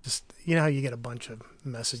 Just, you know how you get a bunch of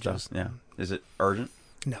messages? Yeah. Is it urgent?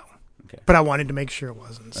 No. Okay. But I wanted to make sure it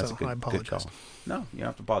wasn't, That's so good, I apologize. No, you don't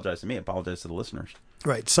have to apologize to me. Apologize to the listeners.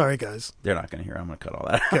 Right. Sorry, guys. They're not going to hear. I'm going to cut all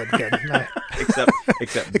that. Good. Right.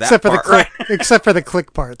 except that part, right? Except for the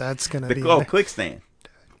click part. That's going to be... Oh, click stand.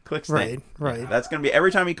 Click stand. Right. Yeah, that's going to be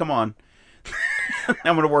every time you come on.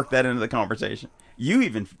 I'm going to work that into the conversation. You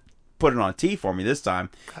even put it on a T for me this time.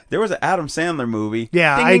 There was an Adam Sandler movie.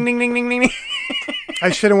 Yeah. Ding, ding, ding, ding, ding, ding. I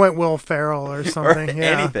should have went Will Ferrell or something. Or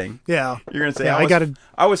anything. Yeah. You're going to say, yeah,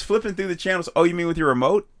 I was flipping through the channels. Oh, you mean with your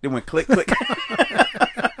remote? It went click, click.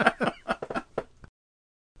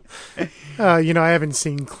 I haven't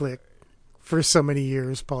seen Click for so many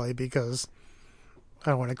years, probably because I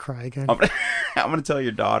don't want to cry again. I'm going to tell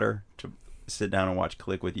your daughter to sit down and watch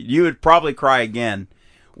Click with you. You would probably cry again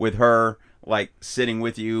with her, like, sitting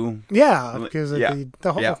with you. Yeah, because the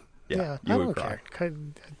whole... Yeah, I you don't would cry. care.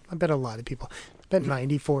 I bet a lot of people... I bet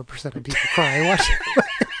 94% of people cry watching.